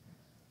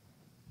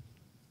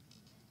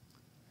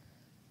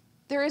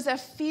 There is a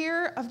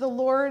fear of the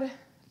Lord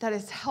that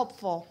is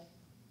helpful.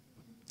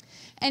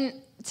 And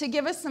to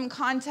give us some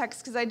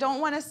context, because I don't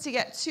want us to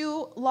get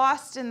too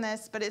lost in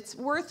this, but it's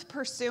worth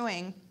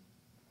pursuing.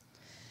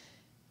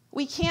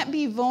 We can't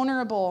be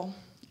vulnerable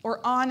or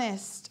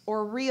honest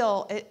or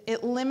real.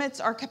 It limits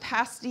our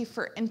capacity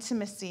for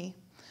intimacy.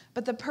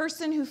 But the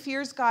person who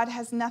fears God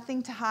has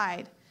nothing to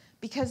hide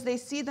because they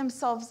see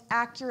themselves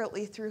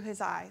accurately through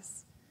his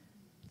eyes.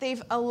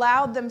 They've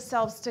allowed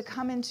themselves to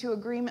come into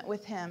agreement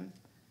with him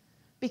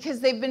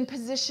because they've been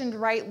positioned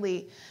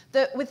rightly.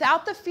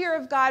 Without the fear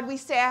of God, we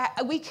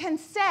can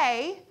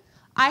say,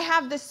 I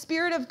have the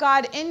Spirit of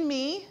God in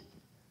me,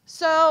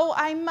 so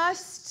I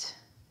must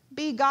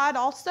be God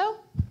also.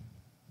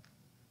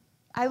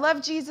 I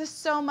love Jesus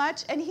so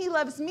much, and he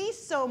loves me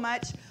so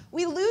much.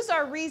 We lose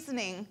our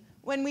reasoning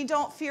when we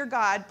don't fear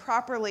God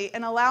properly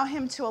and allow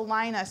him to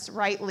align us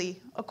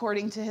rightly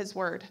according to his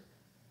word.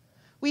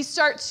 We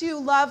start to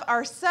love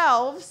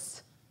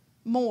ourselves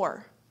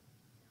more.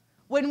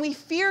 When we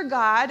fear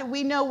God,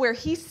 we know where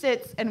he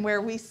sits and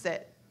where we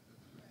sit.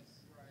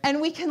 And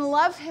we can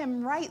love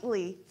him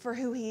rightly for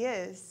who he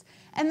is.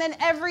 And then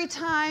every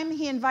time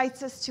he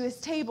invites us to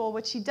his table,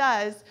 which he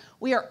does,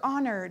 we are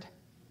honored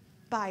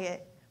by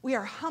it. We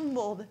are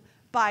humbled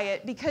by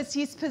it because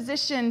he's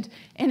positioned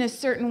in a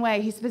certain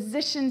way. He's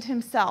positioned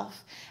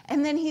himself.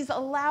 And then he's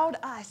allowed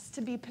us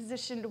to be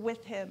positioned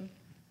with him.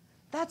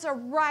 That's a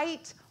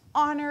right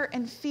honor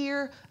and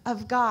fear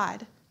of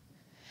God.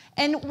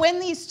 And when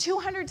these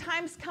 200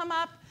 times come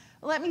up,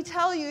 let me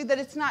tell you that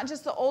it's not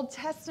just the Old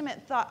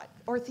Testament thought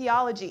or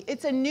theology.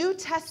 It's a New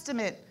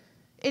Testament.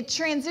 It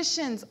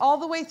transitions all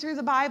the way through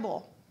the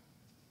Bible.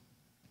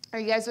 Are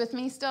you guys with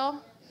me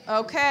still?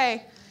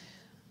 Okay.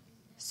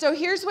 So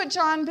here's what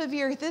John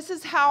Bevere, this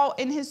is how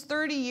in his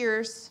 30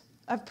 years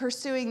of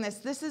pursuing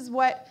this is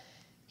what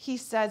he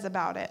says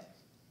about it.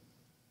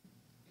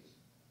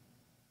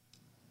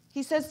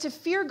 He says to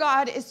fear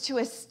God is to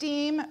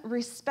esteem,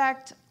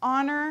 respect,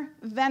 honor,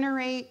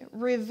 venerate,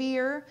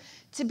 revere,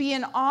 to be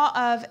in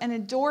awe of and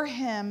adore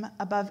him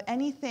above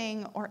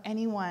anything or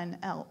anyone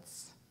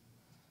else.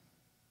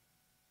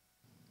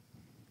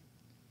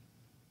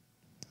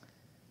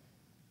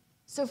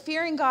 So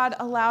fearing God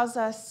allows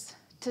us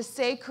to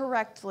say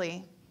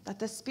correctly that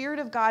the Spirit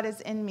of God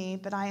is in me,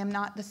 but I am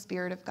not the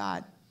Spirit of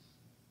God.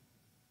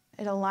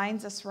 It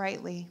aligns us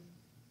rightly.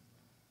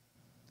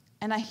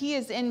 And he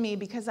is in me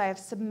because I have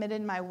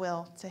submitted my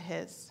will to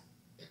his.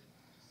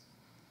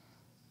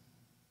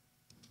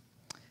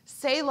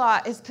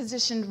 Selah is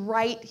positioned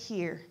right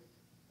here,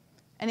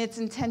 and it's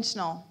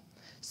intentional.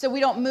 So we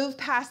don't move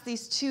past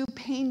these two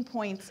pain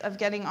points of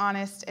getting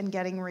honest and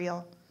getting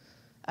real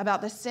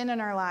about the sin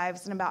in our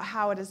lives and about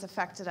how it has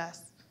affected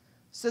us.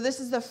 So this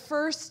is the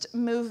first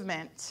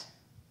movement,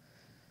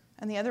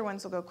 and the other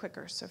ones will go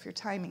quicker, so if you're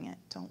timing it,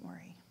 don't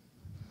worry.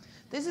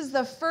 This is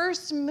the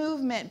first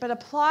movement, but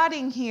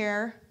applauding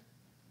here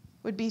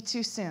would be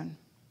too soon.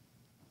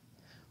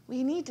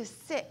 We need to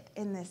sit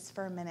in this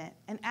for a minute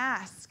and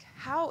ask,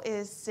 how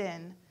is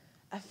sin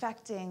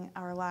affecting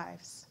our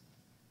lives?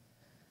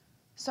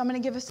 So I'm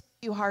going to give us a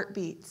few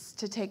heartbeats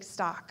to take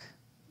stock,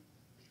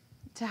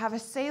 to have a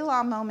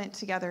Selah moment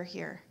together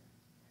here,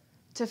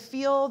 to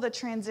feel the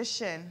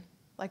transition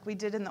like we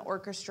did in the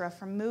orchestra,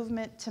 from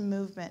movement,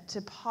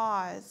 to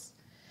pause.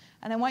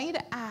 And I want you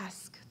to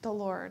ask the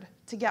Lord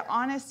to get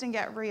honest and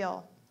get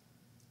real.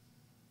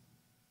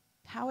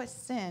 How is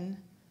sin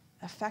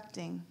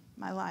affecting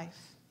my life?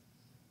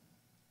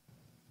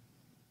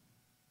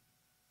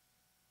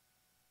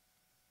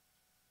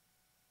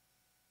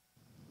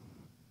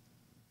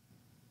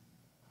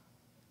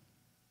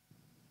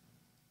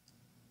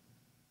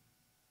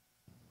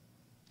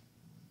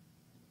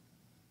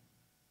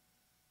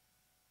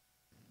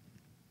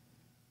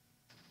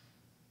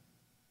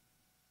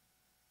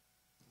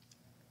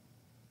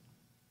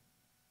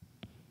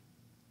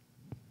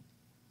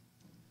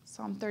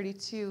 Psalm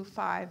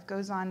 32:5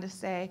 goes on to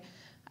say,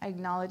 I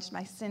acknowledged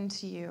my sin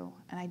to you,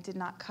 and I did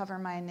not cover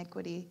my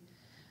iniquity.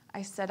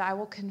 I said, I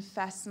will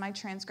confess my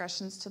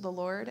transgressions to the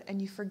Lord,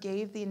 and you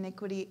forgave the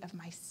iniquity of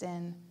my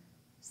sin.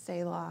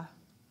 Selah.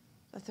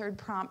 The third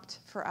prompt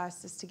for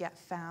us is to get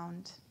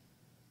found.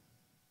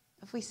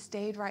 If we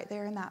stayed right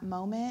there in that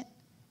moment,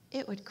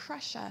 it would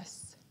crush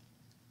us.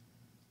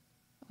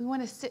 We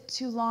want to sit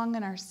too long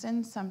in our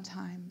sin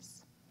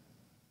sometimes,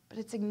 but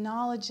it's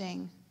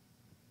acknowledging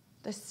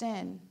the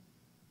sin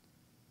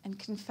and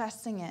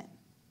confessing it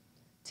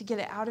to get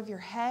it out of your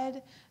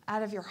head,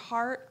 out of your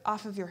heart,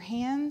 off of your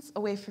hands,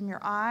 away from your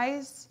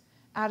eyes,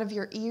 out of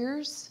your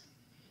ears.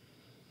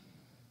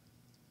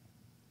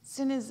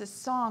 Sin is a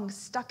song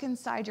stuck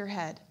inside your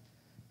head,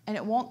 and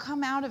it won't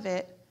come out of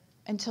it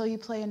until you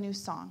play a new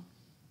song.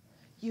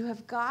 You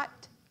have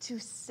got to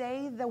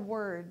say the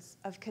words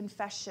of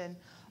confession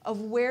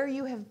of where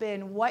you have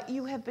been, what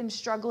you have been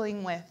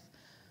struggling with,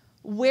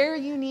 where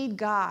you need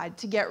God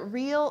to get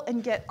real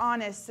and get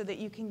honest so that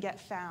you can get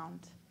found.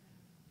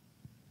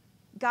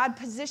 God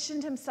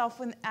positioned himself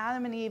with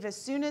Adam and Eve as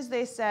soon as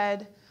they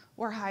said,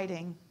 we're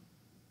hiding.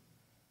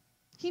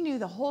 He knew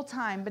the whole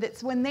time, but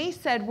it's when they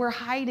said, we're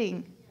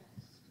hiding,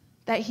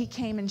 that he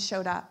came and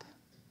showed up.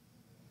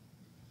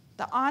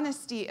 The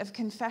honesty of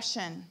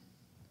confession.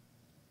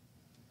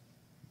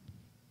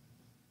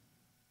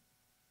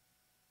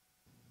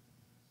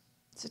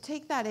 So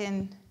take that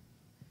in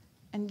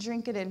and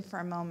drink it in for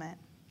a moment.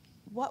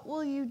 What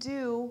will you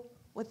do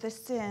with the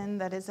sin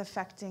that is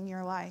affecting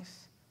your life?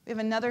 We have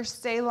another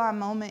Selah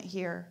moment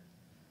here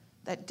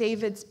that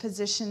David's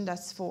positioned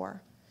us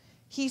for.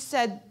 He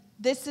said,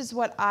 this is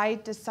what I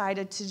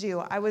decided to do.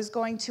 I was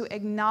going to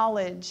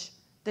acknowledge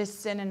this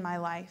sin in my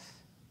life.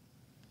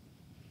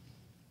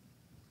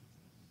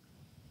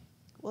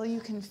 Will you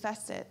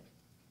confess it?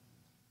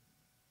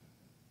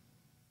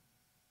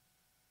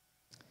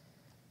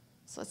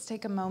 So let's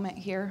take a moment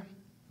here.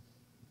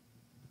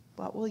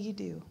 What will you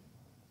do?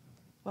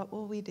 What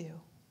will we do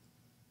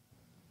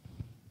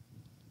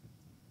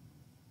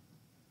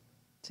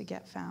to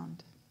get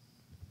found?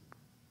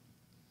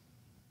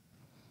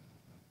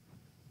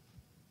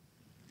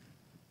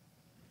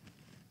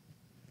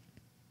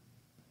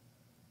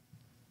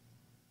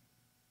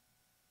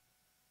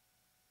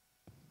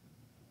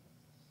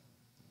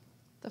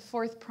 The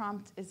fourth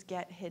prompt is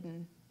get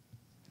hidden.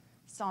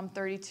 Psalm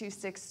 32,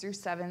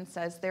 6-7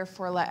 says,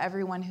 therefore let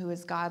everyone who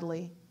is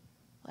godly.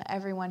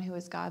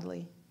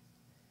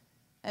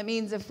 That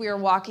means if we are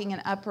walking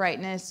in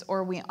uprightness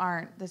or we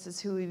aren't, this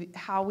is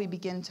how we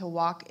begin to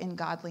walk in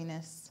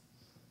godliness.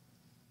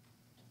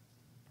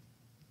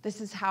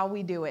 This is how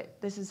we do it.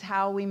 This is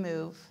how we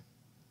move.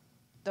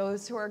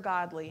 Those who are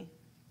godly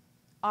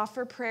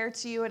offer prayer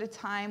to you at a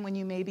time when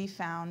you may be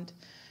found.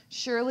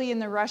 Surely in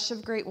the rush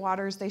of great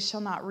waters they shall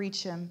not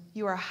reach him.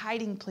 You are a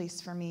hiding place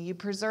for me. You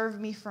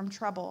preserve me from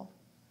trouble.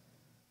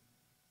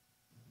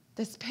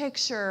 This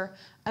picture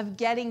of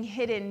getting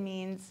hidden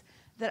means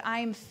that I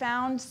am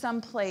found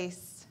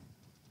someplace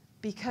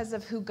because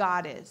of who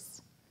God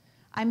is.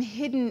 I'm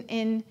hidden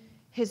in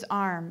his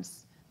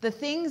arms. The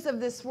things of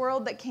this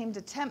world that came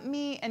to tempt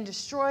me and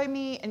destroy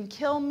me and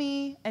kill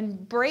me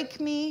and break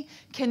me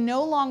can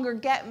no longer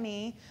get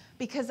me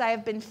because I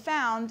have been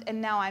found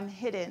and now I'm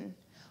hidden.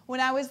 When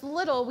I was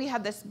little, we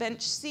had this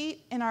bench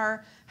seat in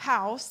our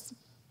house,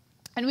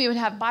 and we would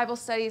have Bible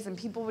studies, and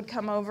people would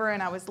come over,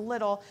 and I was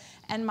little,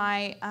 and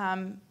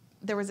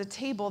there was a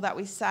table that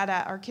we sat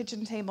at, our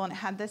kitchen table, and it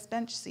had this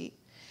bench seat.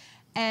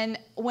 And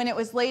when it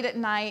was late at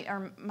night,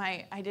 or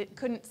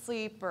couldn't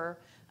sleep, or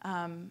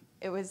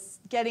it was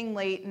getting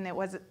late, and it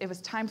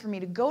was time for me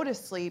to go to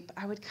sleep,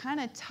 I would kind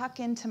of tuck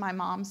into my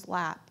mom's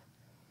lap.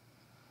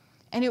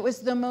 And it was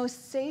the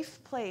most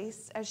safe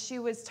place as she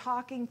was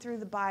talking through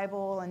the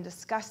Bible and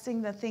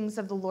discussing the things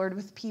of the Lord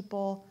with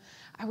people.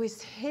 I was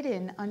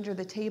hidden under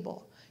the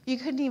table. You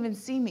couldn't even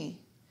see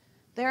me.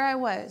 There I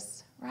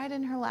was, right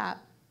in her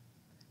lap,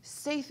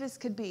 safe as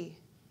could be.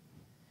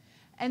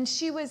 And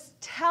she was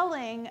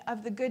telling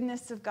of the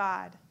goodness of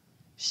God,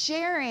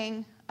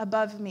 sharing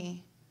above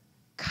me,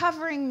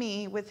 covering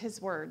me with his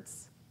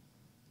words,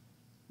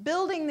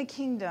 building the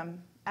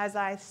kingdom as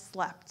I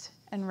slept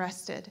and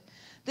rested.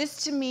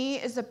 This to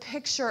me is a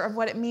picture of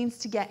what it means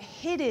to get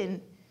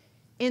hidden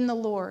in the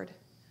Lord.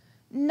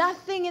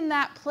 Nothing in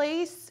that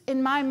place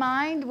in my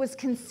mind was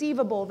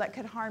conceivable that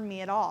could harm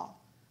me at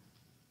all.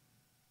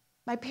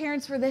 My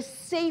parents were the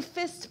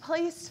safest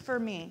place for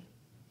me.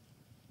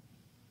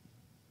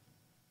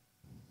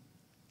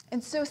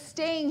 And so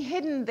staying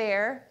hidden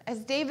there, as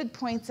David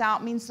points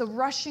out, means the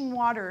rushing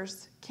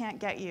waters can't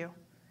get you,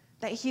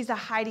 that he's a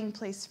hiding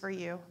place for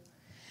you.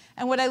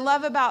 And what I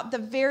love about the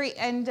very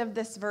end of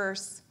this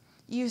verse,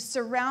 you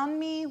surround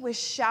me with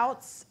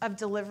shouts of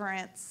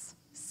deliverance,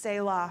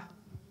 Selah.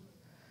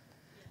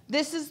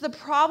 This is the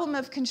problem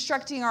of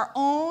constructing our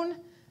own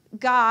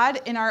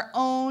God in our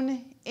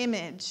own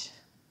image.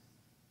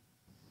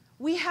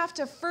 We have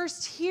to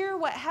first hear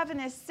what heaven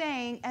is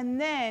saying and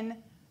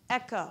then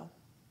echo.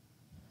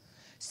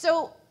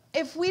 So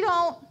if we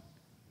don't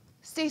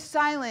stay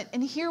silent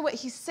and hear what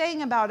he's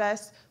saying about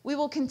us, we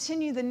will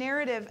continue the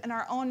narrative in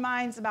our own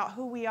minds about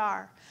who we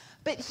are.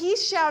 But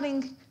he's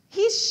shouting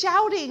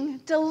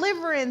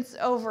deliverance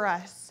over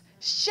us,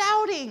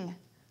 shouting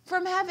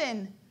from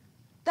heaven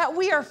that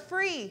we are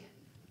free,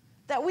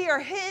 that we are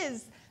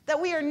his, that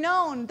we are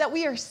known, that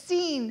we are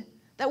seen,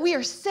 that we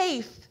are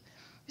safe,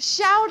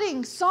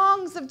 shouting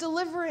songs of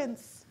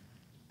deliverance,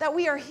 that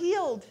we are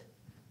healed,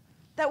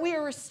 that we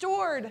are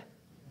restored,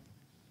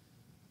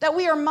 that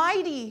we are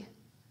mighty,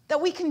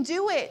 that we can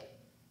do it.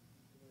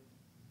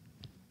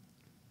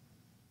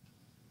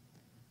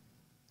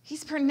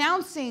 He's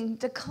pronouncing,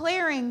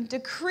 declaring,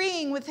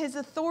 decreeing with his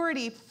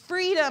authority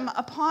freedom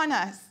upon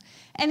us.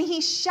 And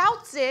he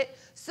shouts it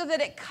so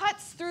that it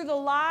cuts through the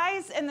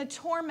lies and the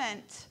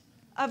torment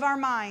of our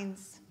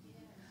minds.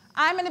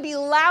 I'm going to be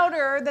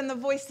louder than the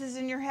voices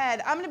in your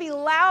head. I'm going to be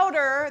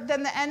louder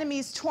than the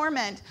enemy's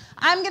torment.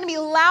 I'm going to be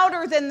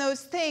louder than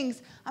those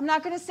things. I'm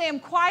not going to say them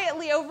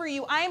quietly over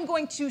you. I am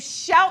going to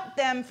shout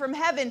them from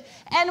heaven.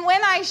 And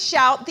when I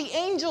shout, the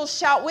angels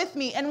shout with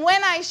me. And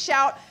when I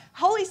shout,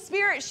 Holy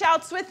Spirit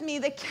shouts with me.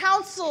 The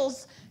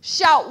councils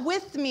shout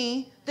with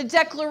me the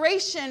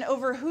declaration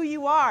over who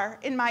you are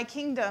in my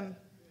kingdom.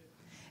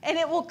 And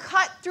it will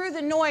cut through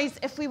the noise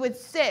if we would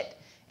sit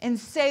in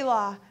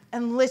Selah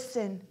and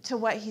listen to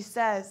what he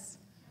says.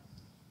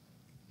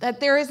 That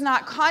there is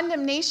not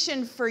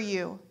condemnation for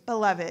you,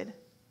 beloved.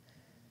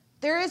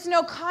 There is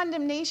no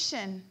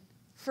condemnation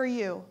for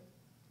you.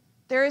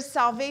 There is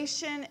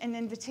salvation and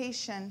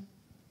invitation.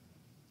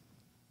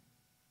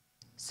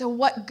 So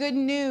what good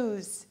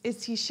news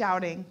is he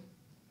shouting?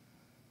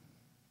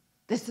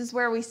 This is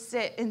where we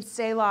sit in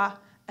Selah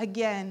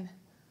again.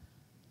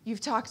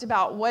 You've talked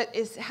about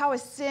how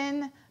is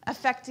sin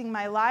affecting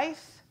my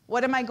life?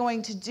 What am I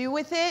going to do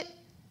with it?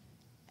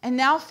 And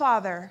now,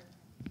 Father,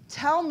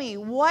 tell me,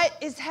 what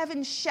is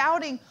heaven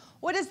shouting?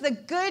 What is the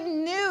good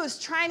news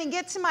trying to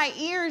get to my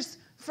ears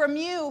from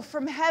you,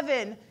 from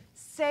heaven?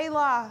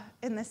 Selah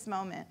in this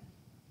moment.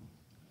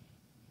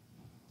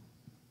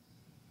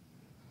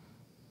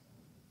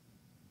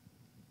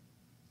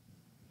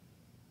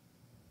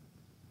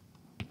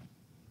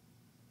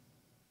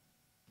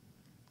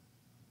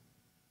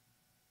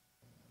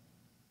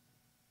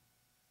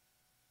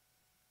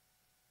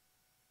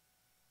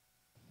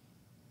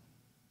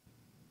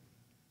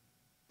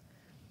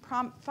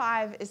 Prompt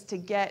 5 is to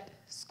get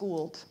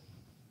schooled.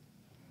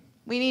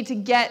 We need to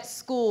get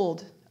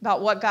schooled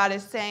about what God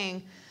is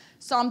saying.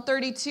 Psalm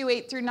 32,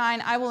 8-9,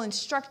 I will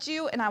instruct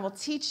you and I will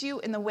teach you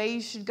in the way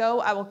you should go.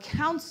 I will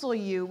counsel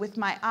you with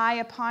my eye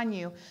upon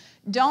you.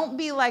 Don't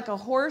be like a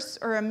horse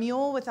or a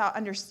mule without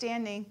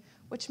understanding,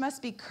 which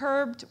must be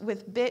curbed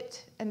with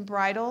bit and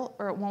bridle,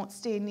 or it won't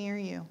stay near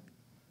you.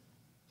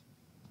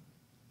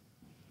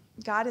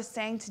 God is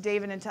saying to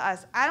David and to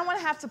us, I don't want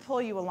to have to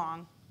pull you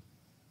along.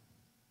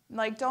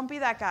 Like, don't be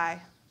that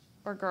guy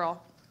or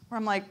girl where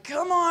I'm like,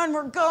 come on,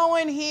 we're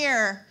going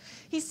here.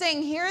 He's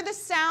saying, hear the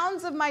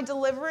sounds of my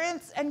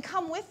deliverance and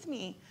come with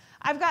me.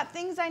 I've got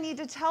things I need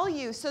to tell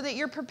you so that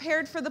you're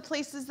prepared for the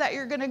places that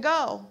you're going to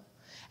go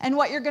and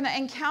what you're going to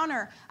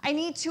encounter. I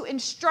need to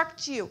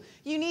instruct you.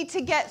 You need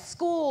to get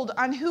schooled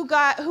on who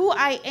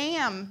I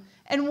am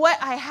and what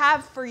I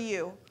have for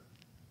you,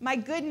 my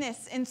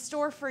goodness in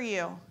store for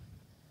you.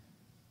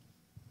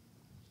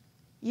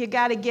 You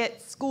got to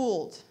get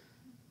schooled.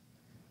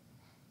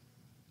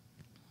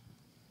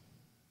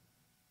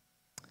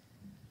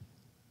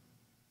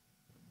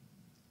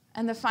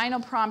 And the final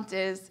prompt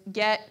is,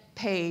 get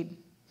paid.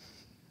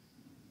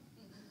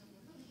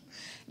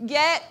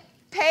 Get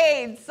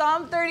paid.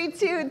 Psalm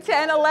 32,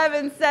 10,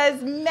 11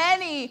 says,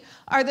 many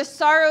are the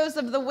sorrows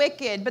of the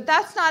wicked. But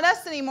that's not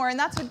us anymore, and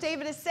that's what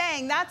David is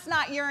saying. That's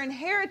not your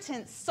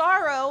inheritance.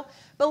 Sorrow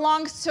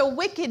belongs to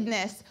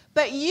wickedness.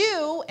 But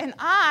you and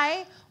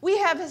I, we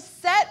have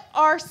set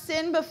our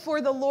sin before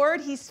the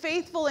Lord. He's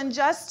faithful and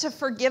just to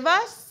forgive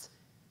us.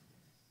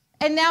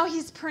 And now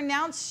he's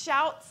pronounced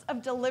shouts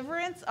of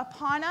deliverance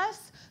upon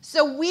us.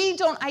 So we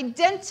don't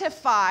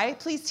identify,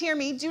 please hear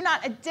me, do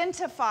not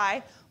identify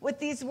with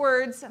these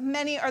words,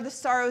 many are the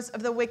sorrows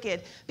of the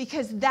wicked,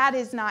 because that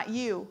is not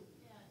you.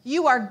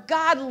 You are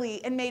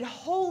godly and made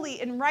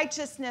holy in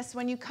righteousness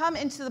when you come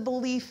into the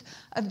belief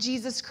of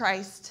Jesus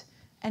Christ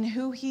and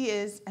who he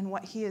is and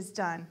what he has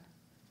done.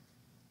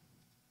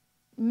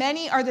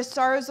 Many are the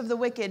sorrows of the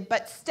wicked,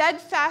 but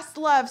steadfast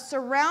love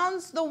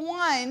surrounds the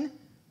one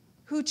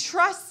who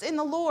trusts in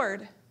the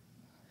Lord.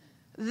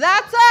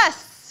 That's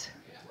us.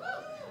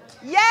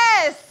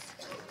 Yes.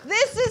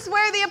 This is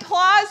where the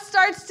applause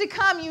starts to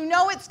come. You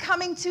know it's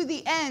coming to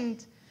the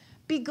end.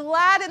 Be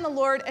glad in the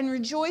Lord and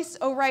rejoice,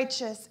 O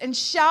righteous, and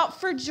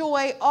shout for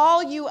joy,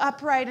 all you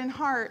upright in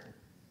heart.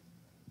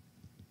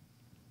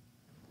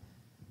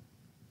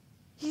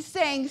 He's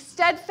saying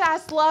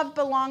steadfast love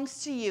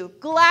belongs to you.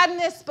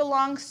 Gladness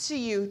belongs to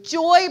you.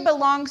 Joy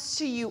belongs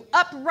to you.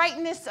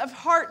 Uprightness of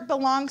heart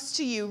belongs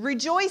to you.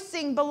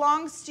 Rejoicing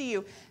belongs to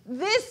you.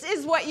 This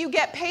is what you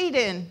get paid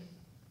in.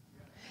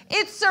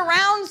 It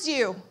surrounds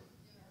you.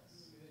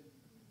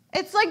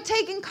 It's like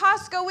taking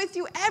Costco with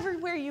you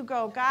everywhere you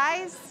go,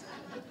 guys.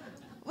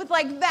 With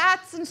like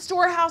vats and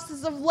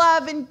storehouses of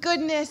love and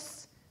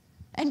goodness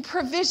and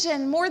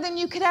provision, more than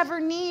you could ever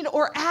need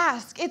or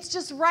ask. It's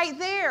just right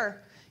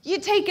there. You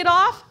take it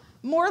off,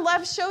 more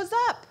love shows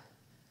up.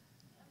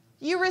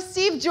 You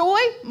receive joy,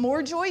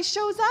 more joy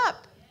shows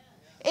up.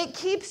 It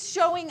keeps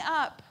showing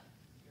up.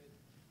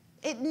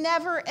 It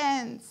never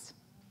ends.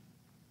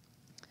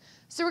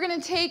 So we're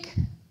going to take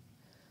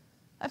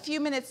a few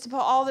minutes to put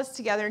all this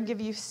together and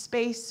give you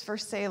space for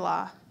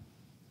Selah.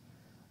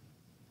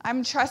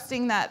 I'm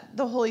trusting that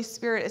the Holy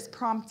Spirit is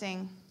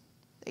prompting.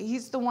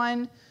 He's the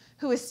one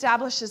who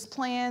establishes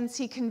plans.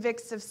 He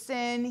convicts of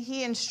sin.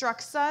 He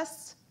instructs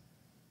us.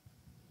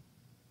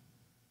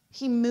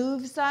 He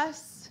moves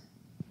us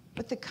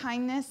with the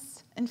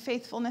kindness and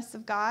faithfulness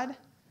of God.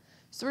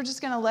 So we're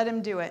just going to let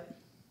him do it.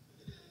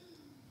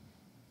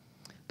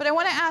 But I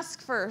want to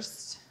ask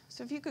first,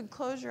 so if you could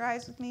close your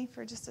eyes with me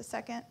for just a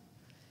second.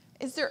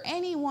 Is there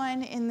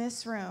anyone in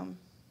this room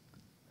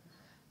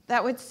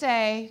that would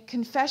say,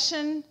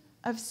 confession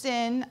of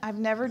sin. I've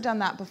never done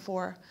that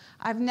before.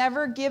 I've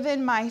never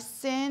given my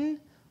sin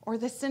or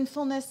the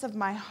sinfulness of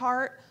my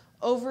heart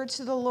over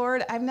to the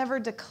Lord. I've never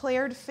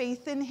declared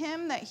faith in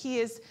him, that he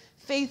is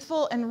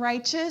faithful and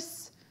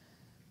righteous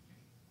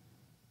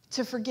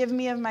to forgive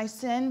me of my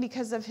sin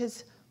because of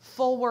his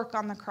full work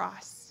on the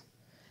cross.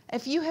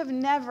 If you have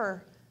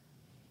never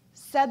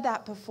said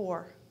that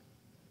before,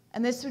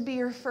 and this would be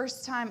your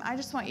first time, I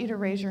just want you to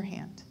raise your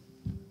hand.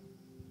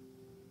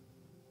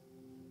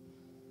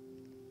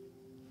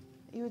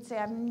 You would say,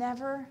 I've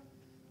never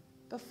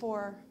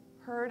before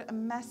heard a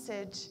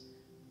message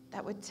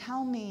that would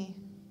tell me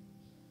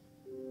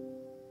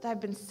that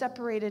I've been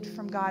separated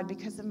from God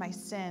because of my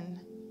sin,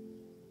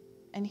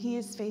 and he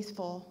is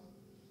faithful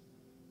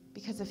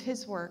because of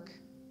his work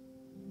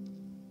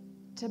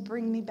to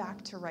bring me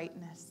back to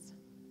rightness.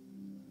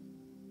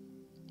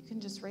 You can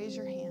just raise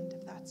your hand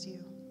if that's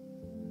you.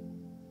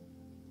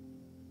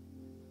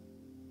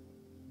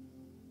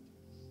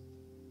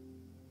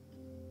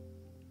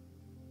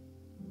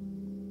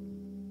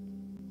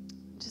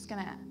 I'm just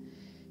going to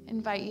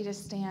invite you to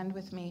stand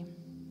with me.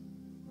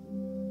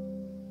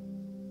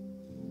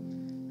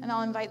 And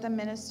I'll invite the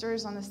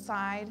ministers on the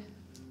side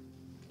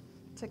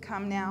to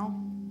come now.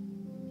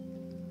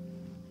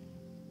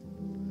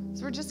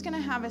 So we're just going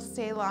to have a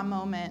Selah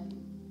moment,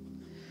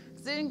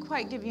 because I didn't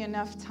quite give you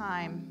enough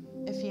time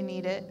if you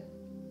need it.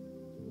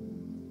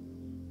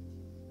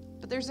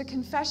 But there's a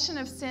confession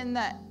of sin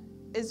that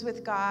is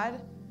with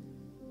God,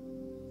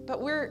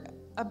 but we're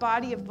a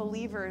body of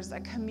believers,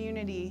 a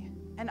community,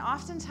 and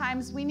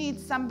oftentimes we need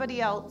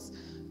somebody else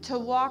to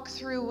walk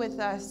through with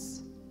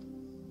us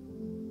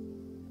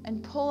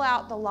and pull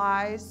out the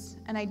lies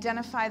and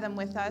identify them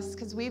with us,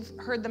 because we've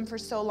heard them for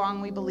so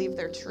long we believe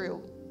they're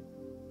true.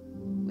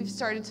 We've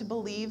started to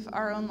believe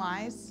our own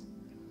lies.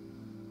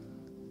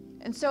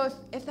 And so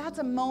if that's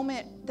a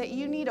moment that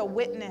you need a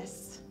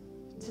witness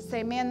to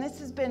say, man, this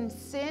has been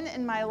sin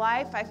in my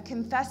life. I've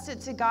confessed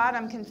it to God.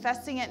 I'm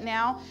confessing it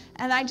now.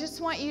 And I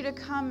just want you to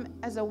come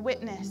as a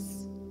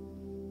witness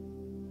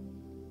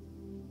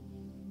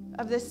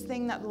of this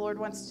thing that the Lord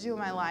wants to do in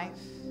my life.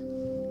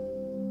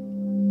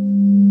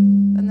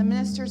 And the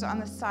ministers on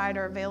the side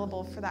are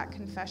available for that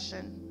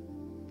confession.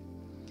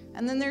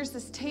 And then there's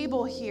this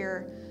table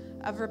here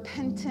of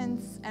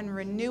repentance and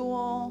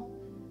renewal,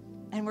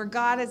 and where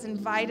God has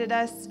invited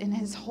us in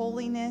his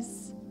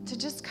holiness to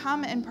just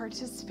come and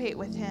participate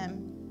with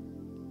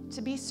him,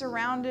 to be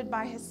surrounded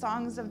by his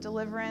songs of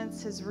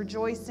deliverance, his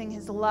rejoicing,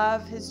 his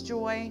love, his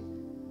joy.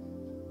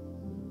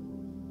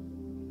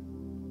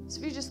 So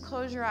if you just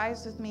close your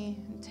eyes with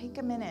me and take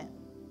a minute.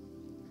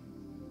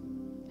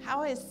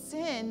 How is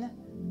sin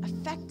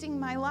affecting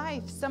my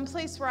life?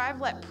 Someplace where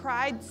I've let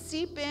pride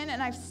seep in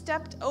and I've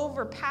stepped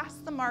over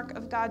past the mark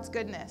of God's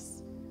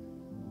goodness.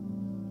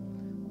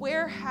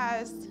 Where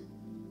has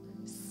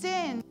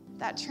sin,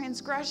 that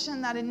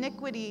transgression, that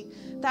iniquity,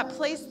 that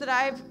place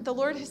that the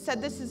Lord has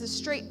said this is a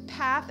straight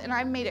path and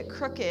I've made it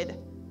crooked.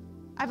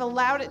 I've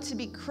allowed it to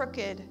be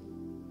crooked.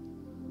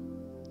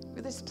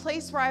 Or this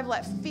place where I've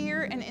let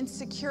fear and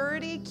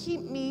insecurity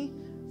keep me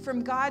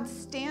from God's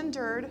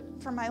standard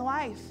for my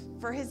life,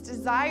 for his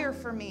desire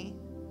for me,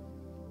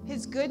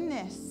 his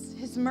goodness,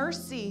 his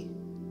mercy,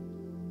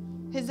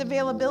 his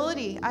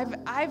availability.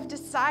 I've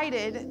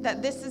decided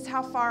that this is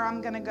how far I'm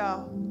going to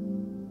go.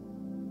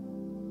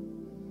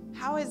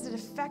 How is it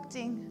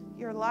affecting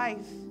your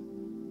life?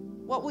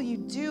 What will you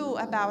do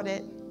about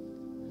it?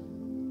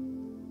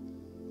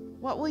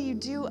 What will you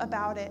do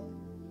about it?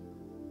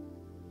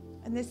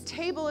 And this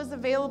table is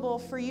available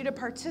for you to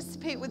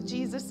participate with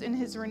Jesus in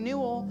his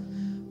renewal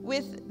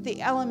with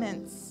the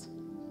elements,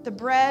 the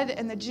bread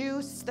and the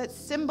juice that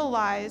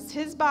symbolize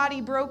his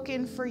body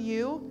broken for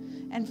you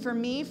and for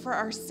me for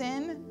our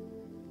sin,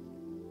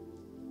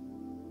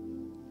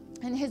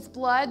 and his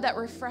blood that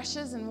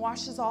refreshes and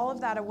washes all of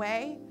that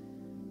away,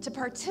 to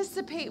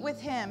participate with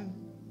him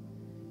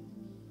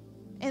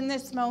in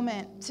this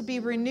moment, to be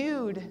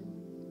renewed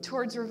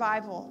towards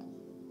revival.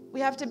 We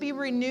have to be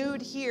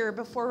renewed here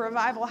before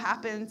revival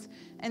happens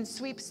and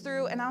sweeps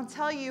through. And I'll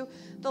tell you,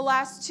 the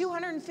last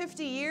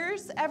 250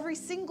 years, every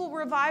single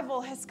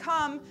revival has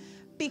come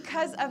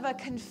because of a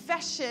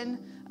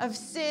confession of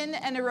sin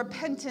and a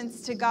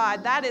repentance to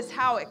God. That is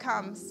how it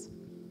comes,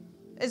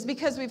 is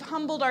because we've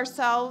humbled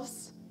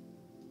ourselves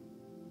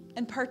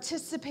and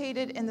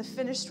participated in the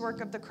finished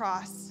work of the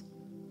cross.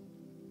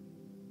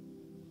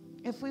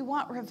 If we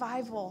want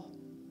revival,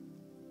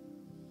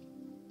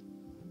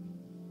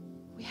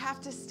 we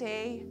have to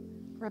stay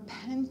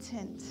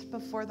repentant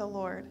before the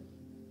Lord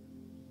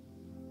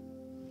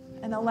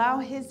and allow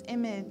his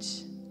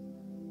image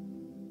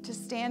to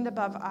stand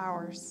above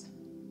ours.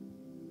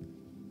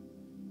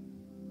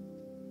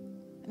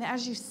 And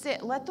as you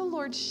sit, let the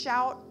Lord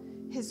shout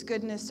his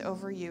goodness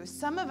over you.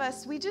 Some of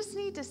us, we just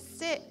need to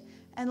sit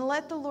and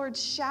let the Lord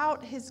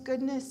shout his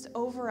goodness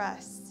over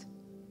us.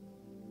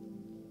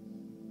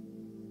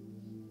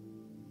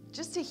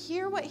 Just to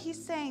hear what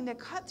he's saying, to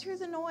cut through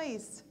the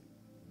noise.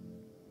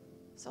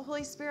 So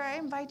Holy Spirit, I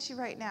invite you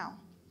right now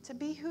to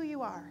be who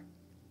you are.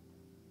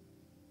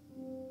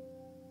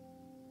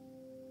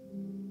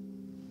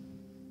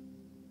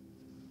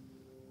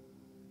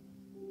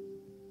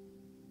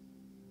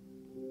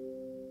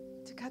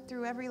 cut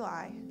through every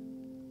lie,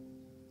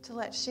 to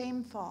let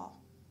shame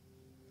fall.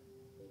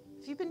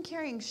 If you've been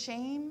carrying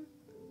shame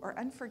or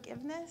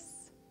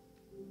unforgiveness,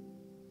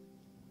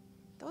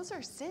 those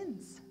are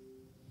sins.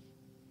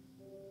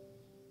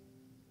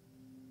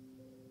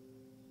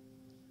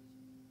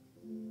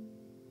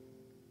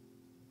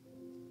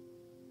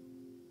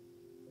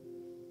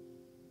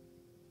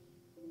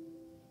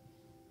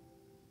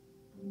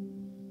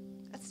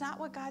 That's not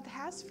what God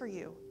has for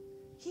you.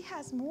 He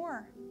has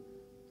more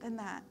than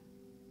that.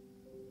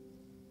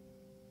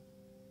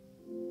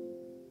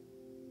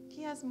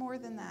 He has more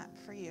than that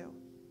for you.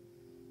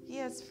 He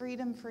has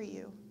freedom for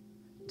you.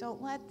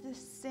 Don't let this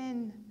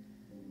sin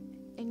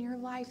in your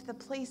life, the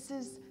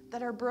places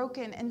that are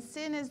broken. And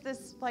sin is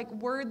this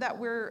word that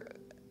we're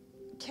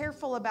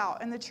careful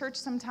about in the church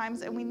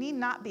sometimes, and we need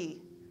not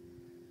be.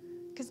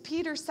 Because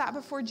Peter sat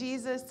before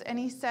Jesus and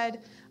he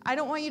said, I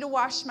don't want you to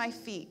wash my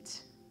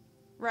feet,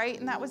 right?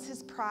 And that was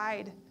his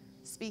pride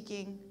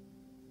speaking.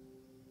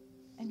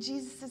 And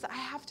Jesus says, I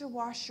have to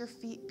wash your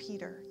feet,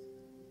 Peter.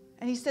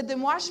 And he said,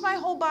 then wash my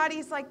whole body.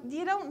 He's like,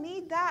 you don't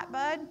need that,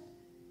 bud.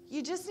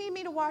 You just need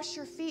me to wash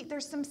your feet.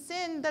 There's some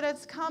sin that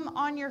has come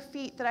on your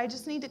feet that I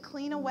just need to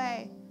clean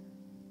away.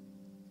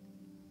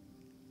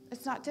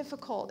 It's not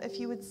difficult if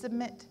you would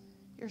submit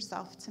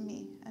yourself to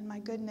me and my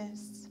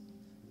goodness.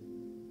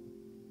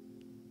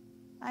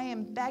 I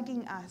am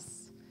begging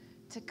us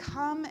to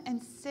come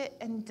and sit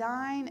and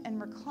dine and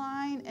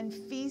recline and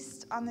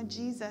feast on the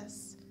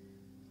Jesus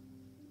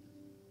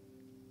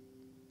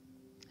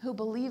who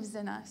believes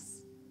in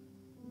us,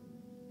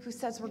 who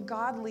says we're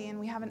godly and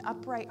we have an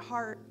upright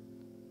heart.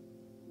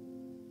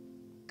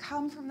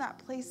 Come from that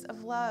place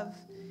of love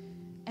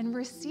and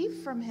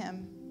receive from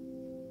him.